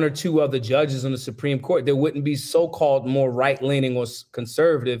one or two other judges on the Supreme Court, there wouldn't be so-called more right-leaning or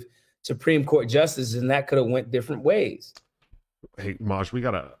conservative Supreme Court justices, and that could have went different ways. Hey, Maj, we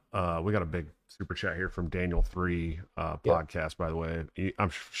got a big super chat here from Daniel 3 podcast, by the way.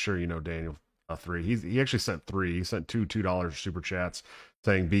 I'm sure you know Daniel 3. He actually sent 3. He sent two $2 super chats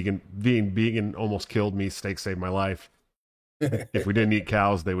saying being vegan almost killed me. Steak saved my life. If we didn't eat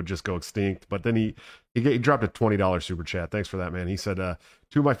cows, they would just go extinct. But then he dropped a $20 super chat. Thanks for that, man. He said,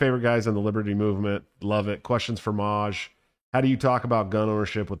 2 of my favorite guys in the liberty movement. Love it. Questions for Maj. How do you talk about gun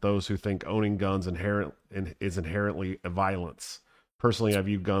ownership with those who think owning guns is inherently a violence? Personally, I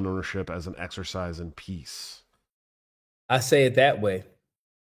view gun ownership as an exercise in peace. I say it that way.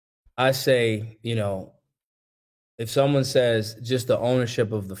 I say, if someone says just the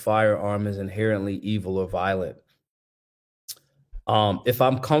ownership of the firearm is inherently evil or violent, if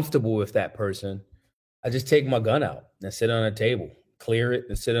I'm comfortable with that person, I just take my gun out and sit on a table, clear it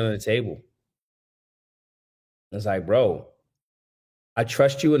and sit on the table. It's like, bro, I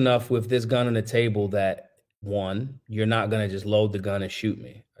trust you enough with this gun on the table that, one, you're not going to just load the gun and shoot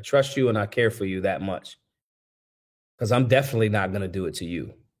me. I trust you and I care for you that much, because I'm definitely not going to do it to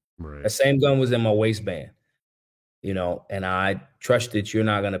you. Right. The same gun was in my waistband, and I trust that you're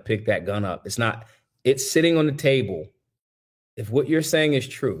not going to pick that gun up. It's sitting on the table. If what you're saying is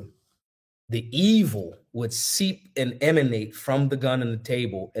true, the evil would seep and emanate from the gun on the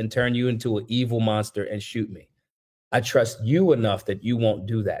table and turn you into an evil monster and shoot me. I trust you enough that you won't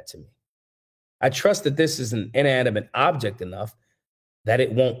do that to me. I trust that this is an inanimate object enough that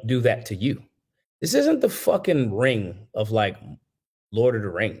it won't do that to you. This isn't the fucking ring of like Lord of the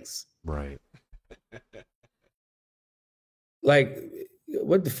Rings. Right. Like,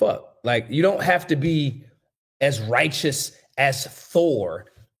 what the fuck? Like, you don't have to be as righteous as Thor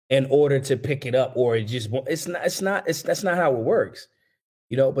in order to pick it up, or that's not how it works.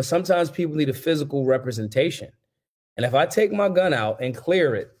 But sometimes people need a physical representation. And if I take my gun out and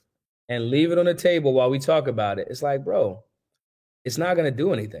clear it and leave it on the table while we talk about it, it's like, bro, it's not going to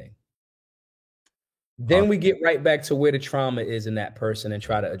do anything. Then we get right back to where the trauma is in that person and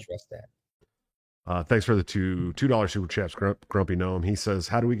try to address that. Thanks for the $2 super chats, Grumpy Gnome. He says,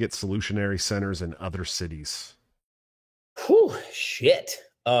 how do we get solutionary centers in other cities? Whew, shit.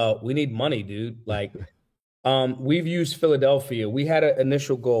 We need money, dude. Like, we've used Philadelphia. We had an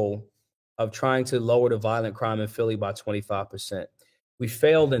initial goal of trying to lower the violent crime in Philly by 25%. We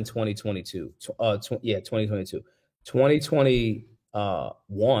failed in 2022. 2022.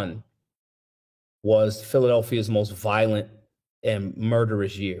 2021 was Philadelphia's most violent and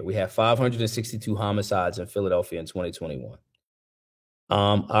murderous year. We had 562 homicides in Philadelphia in 2021.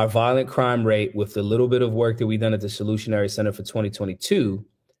 Our violent crime rate, with the little bit of work that we've done at the Solutionary Center for 2022,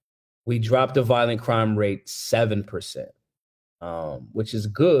 we dropped the violent crime rate 7%, which is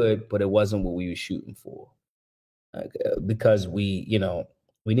good, but it wasn't what we were shooting for, because we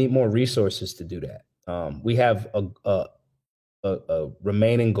need more resources to do that. We have a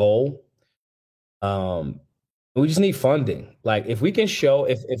remaining goal. We just need funding. Like, if we can show,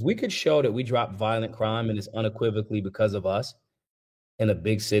 if we could show that we dropped violent crime and it's unequivocally because of us in a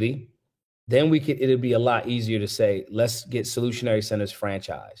big city, then it'd be a lot easier to say, let's get Solutionary Centers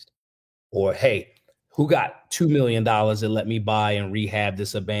franchised. Or, hey, who got $2 million and let me buy and rehab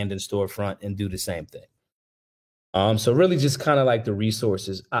this abandoned storefront and do the same thing? So really just kind of like the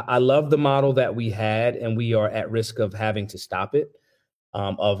resources. I love the model that we had, and we are at risk of having to stop it,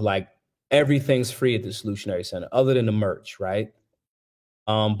 of like, everything's free at the Solutionary Center other than the merch, right?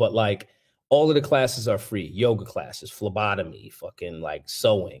 But like, all of the classes are free. Yoga classes, phlebotomy, fucking like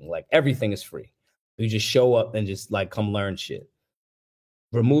sewing, like everything is free. You just show up and just like come learn shit.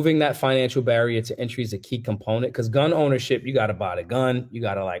 Removing that financial barrier to entry is a key component, because gun ownership, you got to buy the gun. You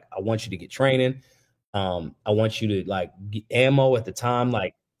got to I want you to get training. I want you to like get ammo at the time,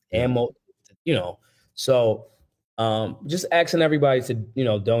 like ammo, So just asking everybody to,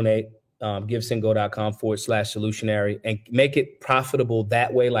 donate. GiveSendGo.com/solutionary, and make it profitable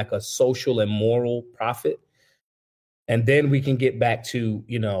that way, like a social and moral profit. And then we can get back to,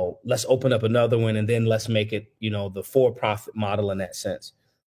 let's open up another one, and then let's make it, the for-profit model in that sense.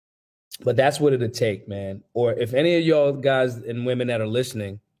 But that's what it'll take, man. Or if any of y'all guys and women that are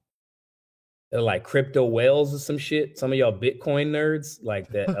listening, they're like crypto whales or some shit, some of y'all Bitcoin nerds like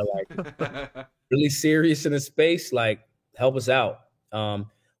that are like really serious in the space, like help us out.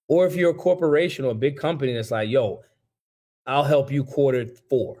 Or if you're a corporation or a big company that's like, yo, I'll help you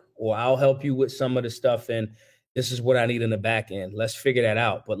Q4, or I'll help you with some of the stuff, and this is what I need in the back end. Let's figure that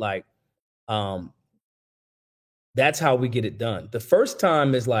out. But like, that's how we get it done. The first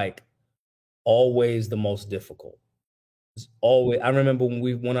time is like always the most difficult. It's always. I remember when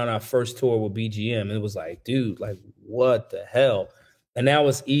we went on our first tour with BGM, and it was like, dude, like what the hell? And now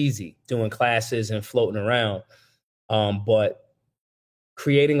it's easy doing classes and floating around. But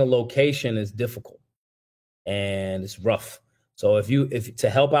creating a location is difficult and it's rough. So if to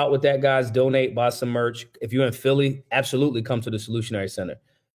help out with that, guys, donate, buy some merch. If you're in Philly, absolutely come to the Solutionary Center.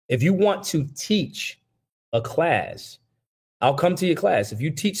 If you want to teach a class, I'll come to your class. If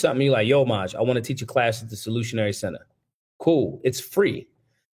you teach something, you're like, yo, Maj, I want to teach a class at the Solutionary Center. Cool. It's free.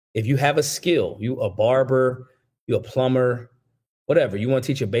 If you have a skill, you a barber, you a plumber, whatever, you want to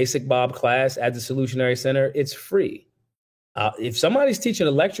teach a basic Bob class at the Solutionary Center, it's free. If somebody's teaching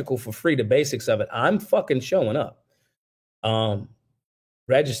electrical for free, the basics of it, I'm fucking showing up.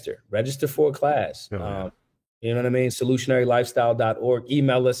 Register for a class. You know what I mean? Solutionarylifestyle.org.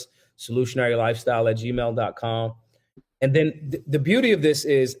 Email us, solutionarylifestyle@gmail.com. And then the beauty of this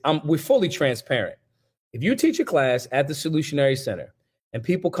is we're fully transparent. If you teach a class at the Solutionary Center and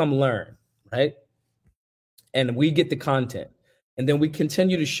people come learn, right? And we get the content, and then we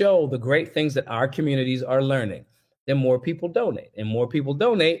continue to show the great things that our communities are learning, then more people donate. And more people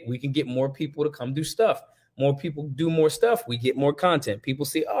donate, we can get more people to come do stuff. More people do more stuff, we get more content. People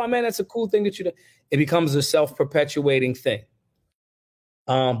see, oh man, that's a cool thing that you do. It becomes a self-perpetuating thing.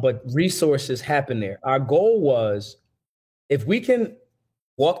 But resources happen there. Our goal was, if we can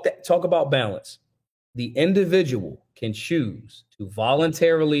talk about balance, the individual can choose to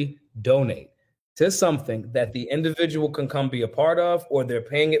voluntarily donate to something that the individual can come be a part of, or they're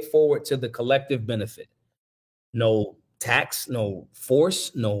paying it forward to the collective benefit. No tax, no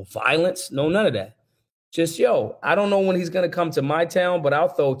force, no violence, no none of that. Just, yo, I don't know when he's going to come to my town, but I'll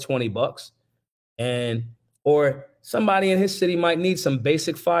throw $20. Or somebody in his city might need some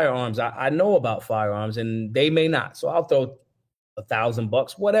basic firearms. I know about firearms and they may not. So I'll throw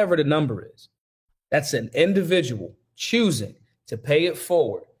 $1,000, whatever the number is. That's an individual choosing to pay it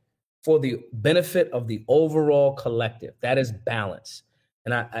forward for the benefit of the overall collective. That is balance.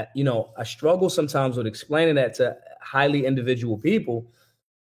 And I struggle sometimes with explaining that to highly individual people,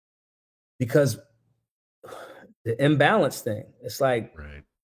 because the imbalance thing. It's like, right,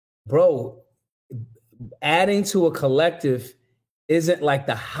 bro, adding to a collective isn't like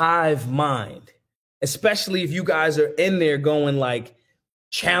the hive mind, especially if you guys are in there going like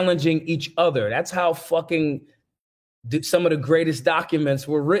challenging each other. That's how fucking some of the greatest documents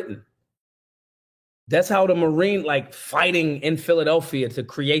were written. That's how the Marine, like fighting in Philadelphia to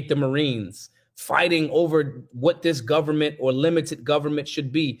create the Marines, fighting over what this government or limited government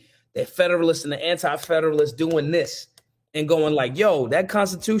should be. The Federalists and the Anti-Federalists doing this and going like, yo, that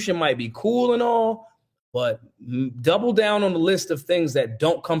Constitution might be cool and all, but double down on the list of things that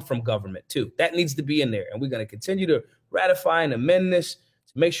don't come from government too. That needs to be in there. And we're going to continue to ratify and amend this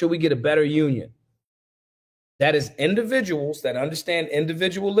to make sure we get a better union. That is individuals that understand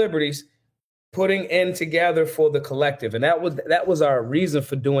individual liberties putting in together for the collective. And that was our reason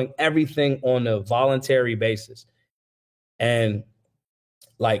for doing everything on a voluntary basis. And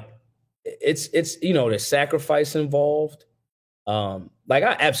like, it's there's sacrifice involved. Like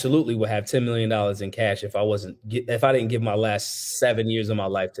I absolutely would have $10 million in cash if I didn't give my last 7 years of my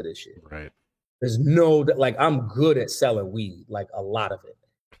life to this shit. Right. There's no, like, I'm good at selling weed, like a lot of it.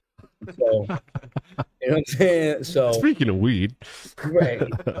 So, you know what I'm saying? So speaking of weed, right.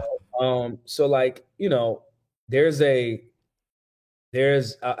 So like, I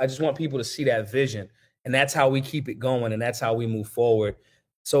just want people to see that vision, and that's how we keep it going, and that's how we move forward.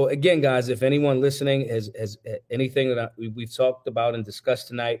 So again, guys, if anyone listening has anything that we've talked about and discussed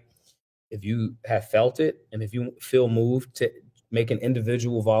tonight, if you have felt it and if you feel moved to make an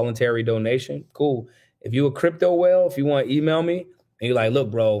individual voluntary donation, cool. If you a crypto whale, if you want to email me and you're like, look,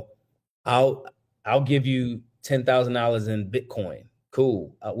 bro, I'll give you $10,000 in Bitcoin.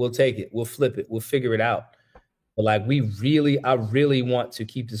 Cool. We'll take it. We'll flip it. We'll figure it out. But like, I really want to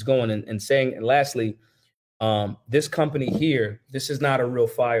keep this going. And lastly, this company here, this is not a real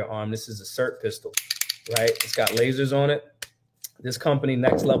firearm. This is a SIRT pistol, right? It's got lasers on it. This company,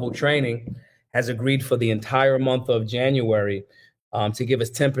 Next Level Training, has agreed for the entire month of January to give us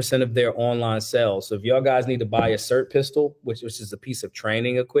 10% of their online sales. So if y'all guys need to buy a SIRT pistol, which is a piece of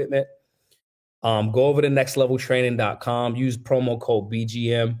training equipment, go over to nextleveltraining.com, use promo code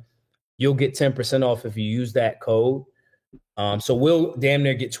BGM. You'll get 10% off if you use that code. So we'll damn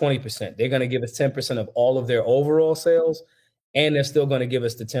near get 20%. They're going to give us 10% of all of their overall sales, and they're still going to give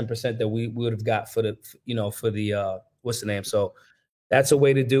us the 10% that we would have got for the what's the name? So that's a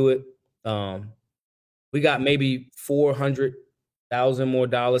way to do it. We got maybe $400,000 more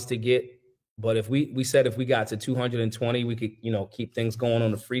to get, but if we said if we got to 220, we could keep things going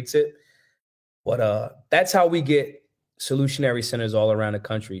on the free tip. But that's how we get solutionary centers all around the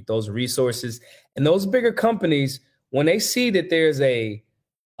country. Those resources and those bigger companies, when they see that there's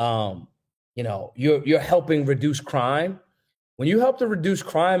you're helping reduce crime. When you help to reduce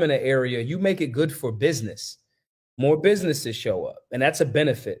crime in an area, you make it good for business. More businesses show up, and that's a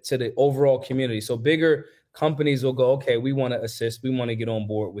benefit to the overall community. So bigger companies will go, okay, we want to assist. We want to get on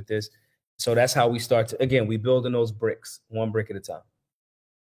board with this. So that's how we start to, again, we building those bricks, one brick at a time.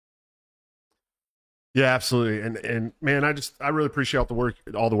 Yeah, absolutely. And man, I really appreciate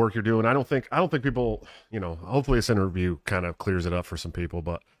all the work you're doing. I don't think people, hopefully this interview kind of clears it up for some people,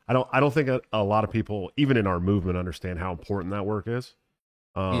 but I don't think a lot of people, even in our movement, understand how important that work is.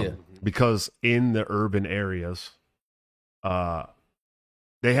 Because in the urban areas,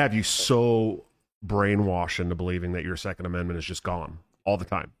 they have you so brainwashed into believing that your Second Amendment is just gone all the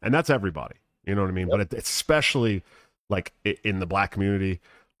time. And that's everybody, you know what I mean? Yep. But it's especially like in the Black community,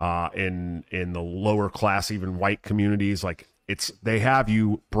 in the lower class, even white communities, like they have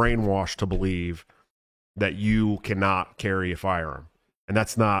you brainwashed to believe that you cannot carry a firearm, and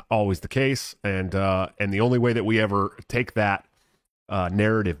that's not always the case. And the only way that we ever take that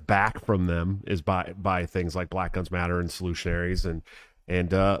narrative back from them is by things like Black Guns Matter and solutionaries and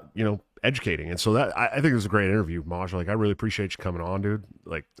educating. And so that I think it was a great interview, Maj. Like, I really appreciate you coming on, dude.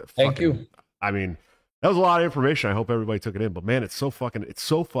 Like, thank you. I mean, that was a lot of information. I hope everybody took it in. But man, it's so fucking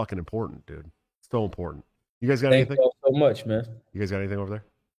important, dude. It's so important. You guys got anything? Thank you so much, man. You guys got anything over there?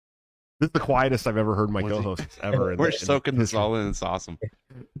 This is the quietest I've ever heard my co-hosts ever. We're soaking this all in. It's awesome.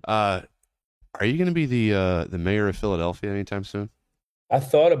 Are you going to be the mayor of Philadelphia anytime soon? I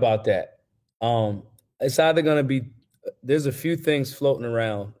thought about that. It's either going to be. There's a few things floating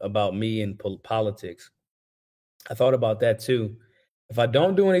around about me and politics. I thought about that too. If I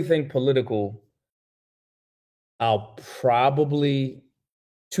don't do anything political, I'll probably,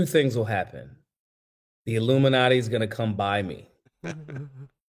 two things will happen. The Illuminati is going to come by me.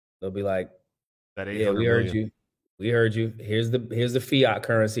 They'll be like, that yeah, we heard you. We heard you. Here's the fiat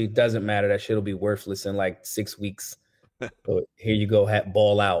currency. Doesn't matter. That shit'll be worthless in like 6 weeks. So here you go,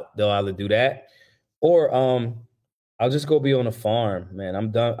 ball out. They'll either do that, or I'll just go be on a farm, man.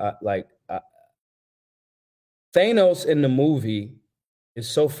 I'm done. Thanos in the movie is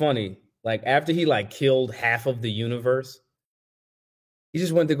so funny. Like after he like killed half of the universe, he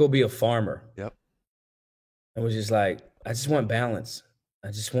just went to go be a farmer. Yep. And was just like, I just want balance.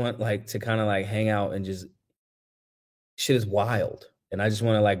 I just want like to kind of like hang out and just shit is wild. And I just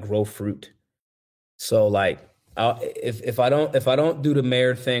want to like grow fruit. So like if I don't do the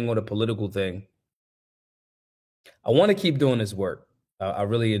mayor thing or the political thing, I want to keep doing this work. I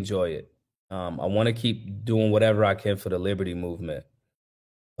really enjoy it. I want to keep doing whatever I can for the liberty movement.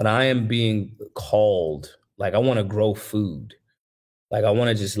 But I am being called, like I want to grow food. Like I want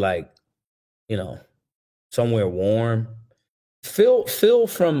to just like, you know, somewhere warm. Phil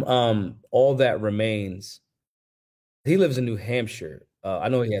from All That Remains, he lives in New Hampshire. I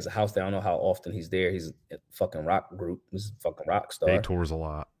know he has a house there. I don't know how often he's there. He's a fucking rock group. He's a fucking rock star. He tours a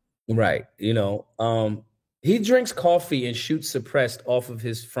lot. Right. You know, he drinks coffee and shoots suppressed off of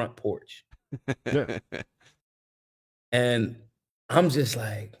his front porch. Yeah. And I'm just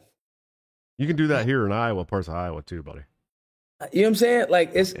like, you can do that here in Iowa, parts of Iowa too, buddy. You know what I'm saying?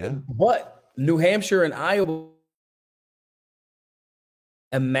 Like but New Hampshire and Iowa,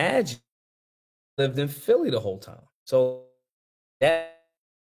 imagine lived in Philly the whole time. So that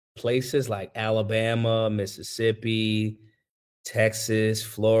places like Alabama, Mississippi, Texas,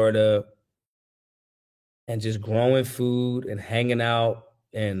 Florida, and just growing food and hanging out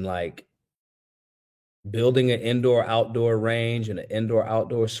and like building an indoor-outdoor range and an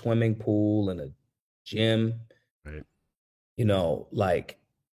indoor-outdoor swimming pool and a gym. Right. You know, like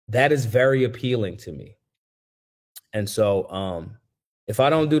that is very appealing to me. And so if I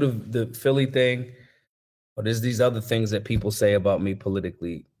don't do the Philly thing, or there's these other things that people say about me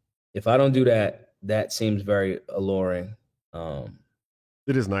politically, if I don't do that, that seems very alluring.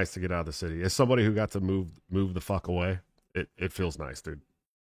 It is nice to get out of the city. As somebody who got to move the fuck away, it feels nice, dude.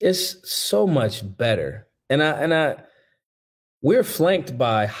 It's so much better. And we're flanked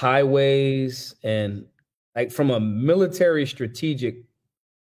by highways and like from a military strategic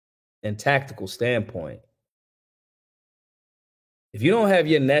and tactical standpoint, if you don't have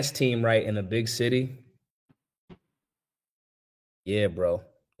your nest team right in a big city, yeah, bro,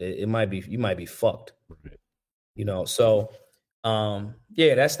 you might be fucked. Right. You know, so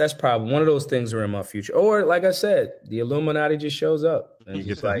yeah, that's probably one of those things are in my future. Or like I said, the Illuminati just shows up and you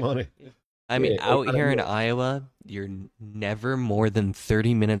get that money. I mean, out here in Iowa, you're never more than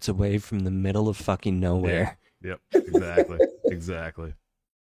 30 minutes away from the middle of fucking nowhere. Yeah. Yep, exactly. Exactly.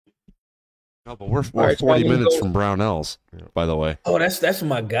 No, but we're 40 minutes from Brownells, by the way. Oh, that's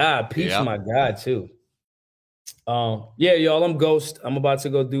my God. Pete's my God too. Yeah, y'all, I'm Ghost. I'm about to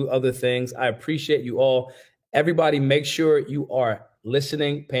go do other things. I appreciate you all. Everybody, make sure you are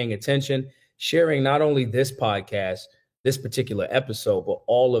listening, paying attention, sharing not only this podcast, this particular episode, but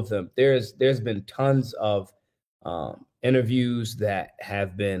all of them. There's been tons of interviews that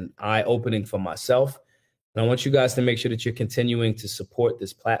have been eye-opening for myself. And I want you guys to make sure that you're continuing to support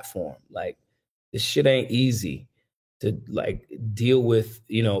this platform. Like, this shit ain't easy to like deal with,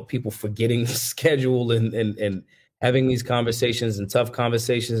 you know, people forgetting the schedule and having these conversations and tough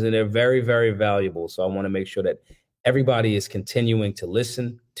conversations, and they're very, very valuable. So I want to make sure that everybody is continuing to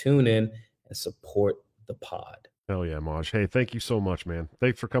listen, tune in, and support the pod. Hell yeah, Maj. Hey, thank you so much, man.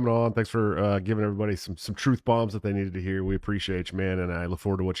 Thanks for coming on. Thanks for giving everybody some truth bombs that they needed to hear. We appreciate you, man, and I look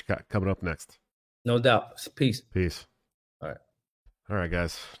forward to what you got coming up next. No doubt. Peace. Peace. All right,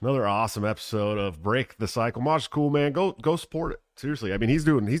 guys. Another awesome episode of Break the Cycle. Maj is cool, man. Go support it. Seriously. I mean, he's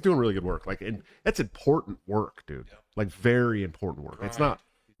doing really good work. Like, and it's important work, dude. Like, very important work. It's not.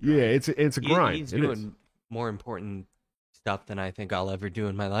 Yeah, it's a grind. He's doing more important stuff than I think I'll ever do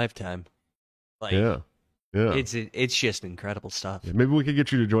in my lifetime. Like, yeah. It's just incredible stuff. Yeah, maybe we could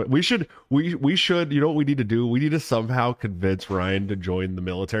get you to join. We should. You know what we need to do? We need to somehow convince Ryan to join the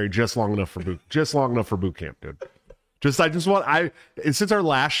military just long enough for boot camp, dude. Since our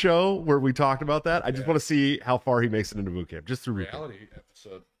last show where we talked about that, I just want to see how far he makes it into boot camp, just through reality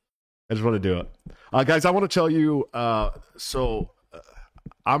episode. I just want to do it, guys. I want to tell you.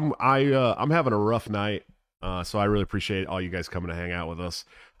 I'm having a rough night, so I really appreciate all you guys coming to hang out with us.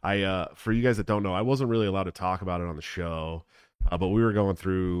 For you guys that don't know, I wasn't really allowed to talk about it on the show, but we were going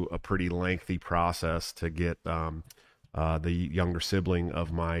through a pretty lengthy process to get the younger sibling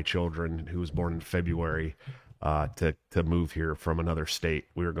of my children, who was born in February, to move here from another state.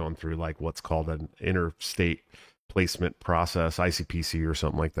 We were going through like what's called an interstate placement process, ICPC or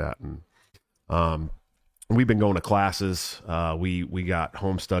something like that. And we've been going to classes. We got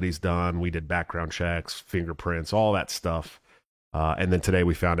home studies done. We did background checks, fingerprints, all that stuff. And then today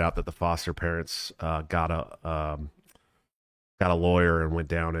we found out that the foster parents got a lawyer and went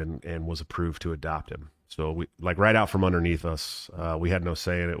down and was approved to adopt him. So we, like, right out from underneath us, we had no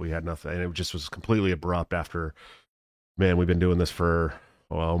say in it. We had nothing, and it just was completely abrupt. After, man, we've been doing this for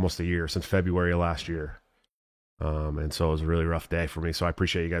almost a year, since February of last year. And so it was a really rough day for me. So I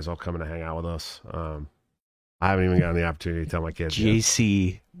appreciate you guys all coming to hang out with us. I haven't even gotten the opportunity to tell my kids.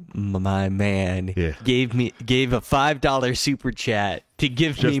 JC, my man, gave a $5 super chat to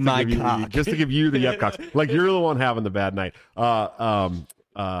give me my cock. Just to give you the yup cocks. Like, you're the one having the bad night.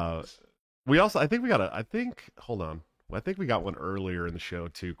 We also, I think we got one earlier in the show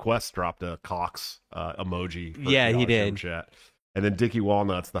too. Quest dropped a Cox emoji. Yeah, he did. Chat. And then Dickie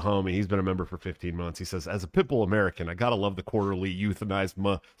Walnuts, the homie, he's been a member for 15 months. He says, as a Pitbull American, I gotta love the quarterly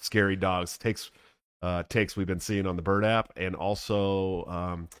euthanized scary dogs takes we've been seeing on the Bird app. And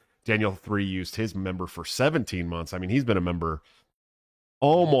also Daniel 3 used his member for 17 months. I mean, he's been a member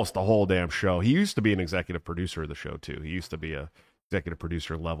almost the whole damn show. He used to be an executive producer of the show too. He used to be a executive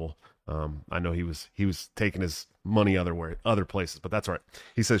producer level. I know he was taking his money other places, but that's all right.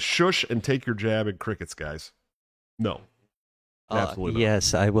 He says, shush and take your jab at crickets, guys. No. Absolutely not.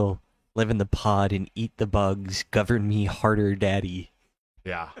 Yes, I will live in the pod and eat the bugs. Govern me harder, daddy.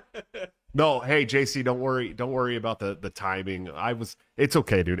 Yeah. No, hey JC, don't worry about the timing. It's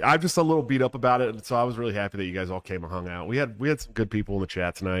okay, dude. I'm just a little beat up about it, and so I was really happy that you guys all came and hung out. We had some good people in the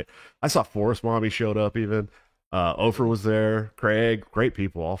chat tonight. I saw Forrest Mommy showed up even. Ofer was there. Craig, great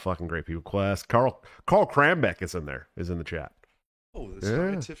people, all fucking great people. Quest, Carl Krambeck is in the chat. Oh, the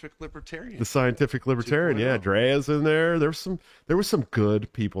scientific libertarian. The scientific libertarian, yeah. Drea's in there. There was some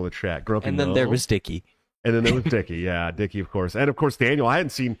good people in the chat. Grumpy and then there was Dickie. And then there was Dickie, yeah, Dickie, of course, and of course Daniel. I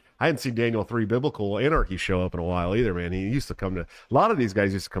hadn't seen Daniel 3 Biblical Anarchy show up in a while either, man. He used to come to, a lot of these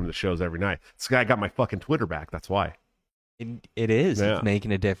guys used to come to the shows every night. This guy got my fucking Twitter back. That's why. It is. Yeah. It's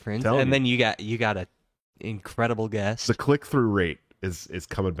making a difference. And then you got a incredible guest. The click-through rate is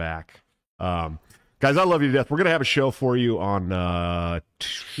coming back. Guys, I love you to death. We're going to have a show for you on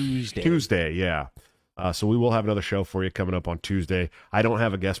Tuesday, yeah. So we will have another show for you coming up on Tuesday. I don't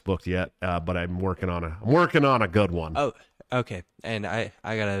have a guest booked yet, but I'm working on a good one. Oh, okay. And I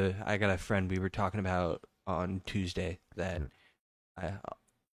got a friend we were talking about on Tuesday that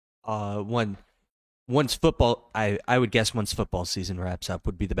once football season wraps up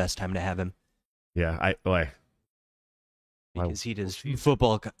would be the best time to have him. Yeah, because he does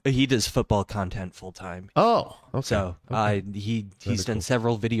football content full time. Oh, okay. So he's done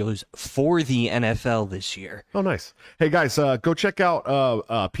several videos for the NFL this year. Oh, nice. Hey guys, go check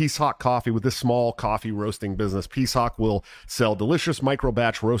out Peace Hawk Coffee with this small coffee roasting business. Peace Hawk will sell delicious micro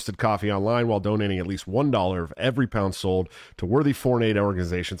batch roasted coffee online while donating at least $1 of every pound sold to worthy foreign aid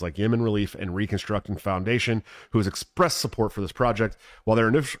organizations like Yemen Relief and Reconstructing Foundation, who has expressed support for this project. While their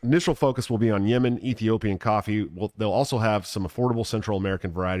initial focus will be on Yemen, Ethiopian coffee, they'll also have some affordable Central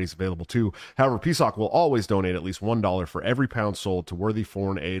American varieties available too. However, Peace Hawk will always donate at least $1 for every pound sold to worthy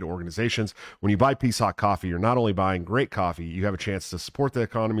foreign aid organizations. When you buy Peace Hawk coffee, you're not only buying great coffee, you have a chance to support the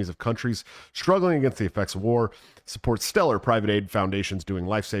economies of countries struggling against the effects of war, support stellar private aid foundations doing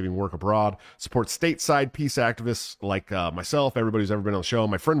life-saving work abroad, support stateside peace activists like myself, everybody who's ever been on the show,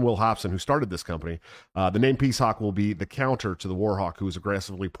 my friend Will Hobson, who started this company. The name Peace Hawk will be the counter to the War Hawk, who is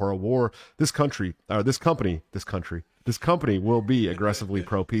aggressively pro-war. This company will be aggressively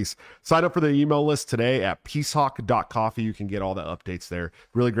pro-peace. Sign up for the email list today at peacehawk.coffee. You can get all the updates there.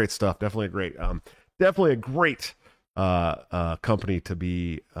 Really great stuff. Definitely a great company to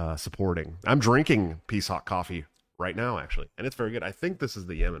be supporting. I'm drinking Peace Hawk coffee right now, actually, and it's very good. I think this is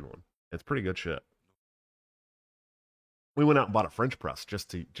the Yemen one. It's pretty good shit. We went out and bought a French press just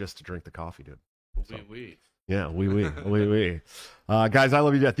to drink the coffee, dude. So, yeah, oui. Guys, I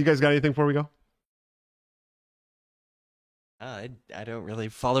love you to death. You guys got anything before we go? I don't really.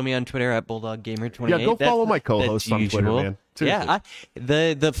 Follow me on Twitter at BulldogGamer28. Yeah, go follow my co-host on Twitter, man. Seriously.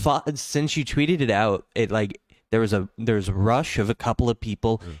 Yeah, since you tweeted it out, there was a rush of a couple of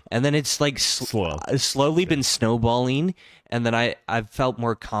people, and then it's like slowly been snowballing, and then I've felt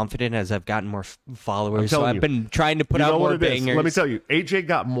more confident as I've gotten more followers. So I've been trying to put out more bangers. Let me tell you, AJ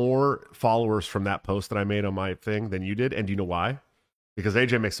got more followers from that post that I made on my thing than you did, and do you know why? Because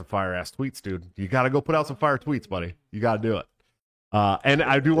AJ makes some fire ass tweets, dude. You got to go put out some fire tweets, buddy. You got to do it. And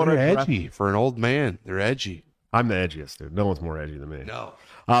I do want to edgy for an old man. They're edgy. I'm the edgiest, dude. No one's more edgy than me. No.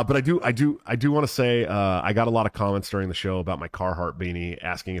 But I do want to say I got a lot of comments during the show about my Carhartt beanie,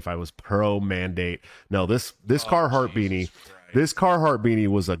 asking if I was pro mandate. No, this Carhartt beanie This Carhartt beanie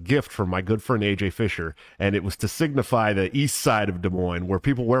was a gift from my good friend AJ Fisher, and it was to signify the east side of Des Moines, where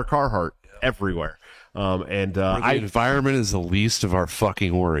people wear Carhartt everywhere. The environment is the least of our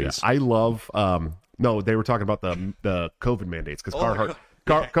fucking worries. I love. No, they were talking about the COVID mandates because Carhartt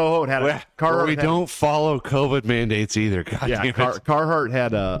had a Carhartt. We don't follow COVID mandates either. God damn it. Carhartt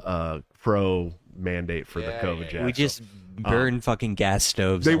had a pro mandate for the COVID jab. We just burn fucking gas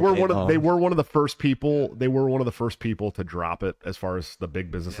stoves. They were one of the first people. They were one of the first people to drop it as far as the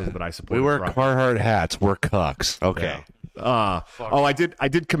big businesses that I support. We wear Carhartt hats. We're cucks. Okay. Yeah. I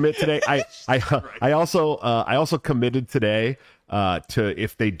did commit today. I also committed today to,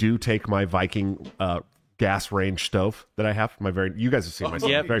 if they do take my Viking gas range stove that I have, you guys have seen my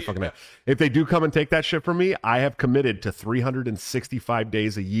stuff, very fucking nice. If they do come and take that shit from me, I have committed to 365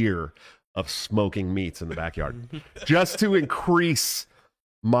 days a year of smoking meats in the backyard just to increase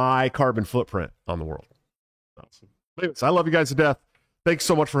my carbon footprint on the world. Awesome. Anyways, I love you guys to death. Thanks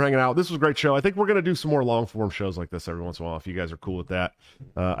so much for hanging out. This was a great show. I think we're going to do some more long form shows like this every once in a while if you guys are cool with that.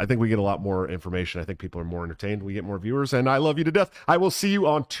 I think we get a lot more information. I think people are more entertained. We get more viewers, and I love you to death. I will see you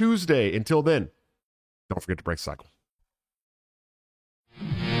on Tuesday. Until then, don't forget to break the cycle.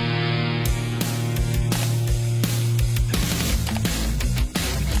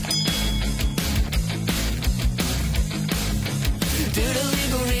 Due to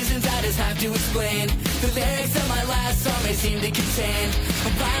legal reasons, I just have to explain. The lyrics of my last song may seem to contain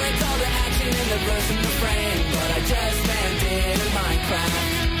a violent call to action in the verse and the frame, but I just landed in Minecraft.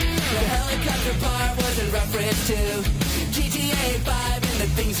 The helicopter part was in reference to GTA 5 and the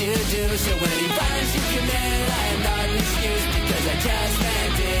things you do. So any violence you commit, I am not an excuse, because I just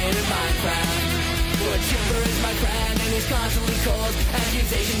landed in Minecraft. A chipper is my friend and he's constantly cold.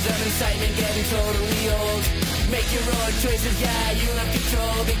 Accusations of incitement getting totally old. Make your own choices, yeah, you have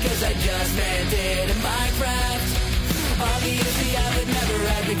control, because I just landed in Minecraft. Obviously I would never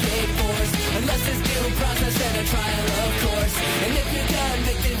advocate force, unless there's due process and a trial, of course. And if you're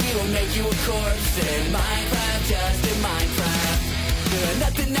convicted, we will make you a corpse. In Minecraft, just in Minecraft. Doing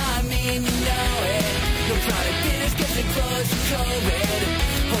nothing, I mean, you know it. No product dinners, cause it closed for COVID.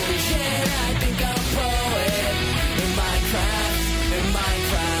 Holy shit, I think I'm a poet.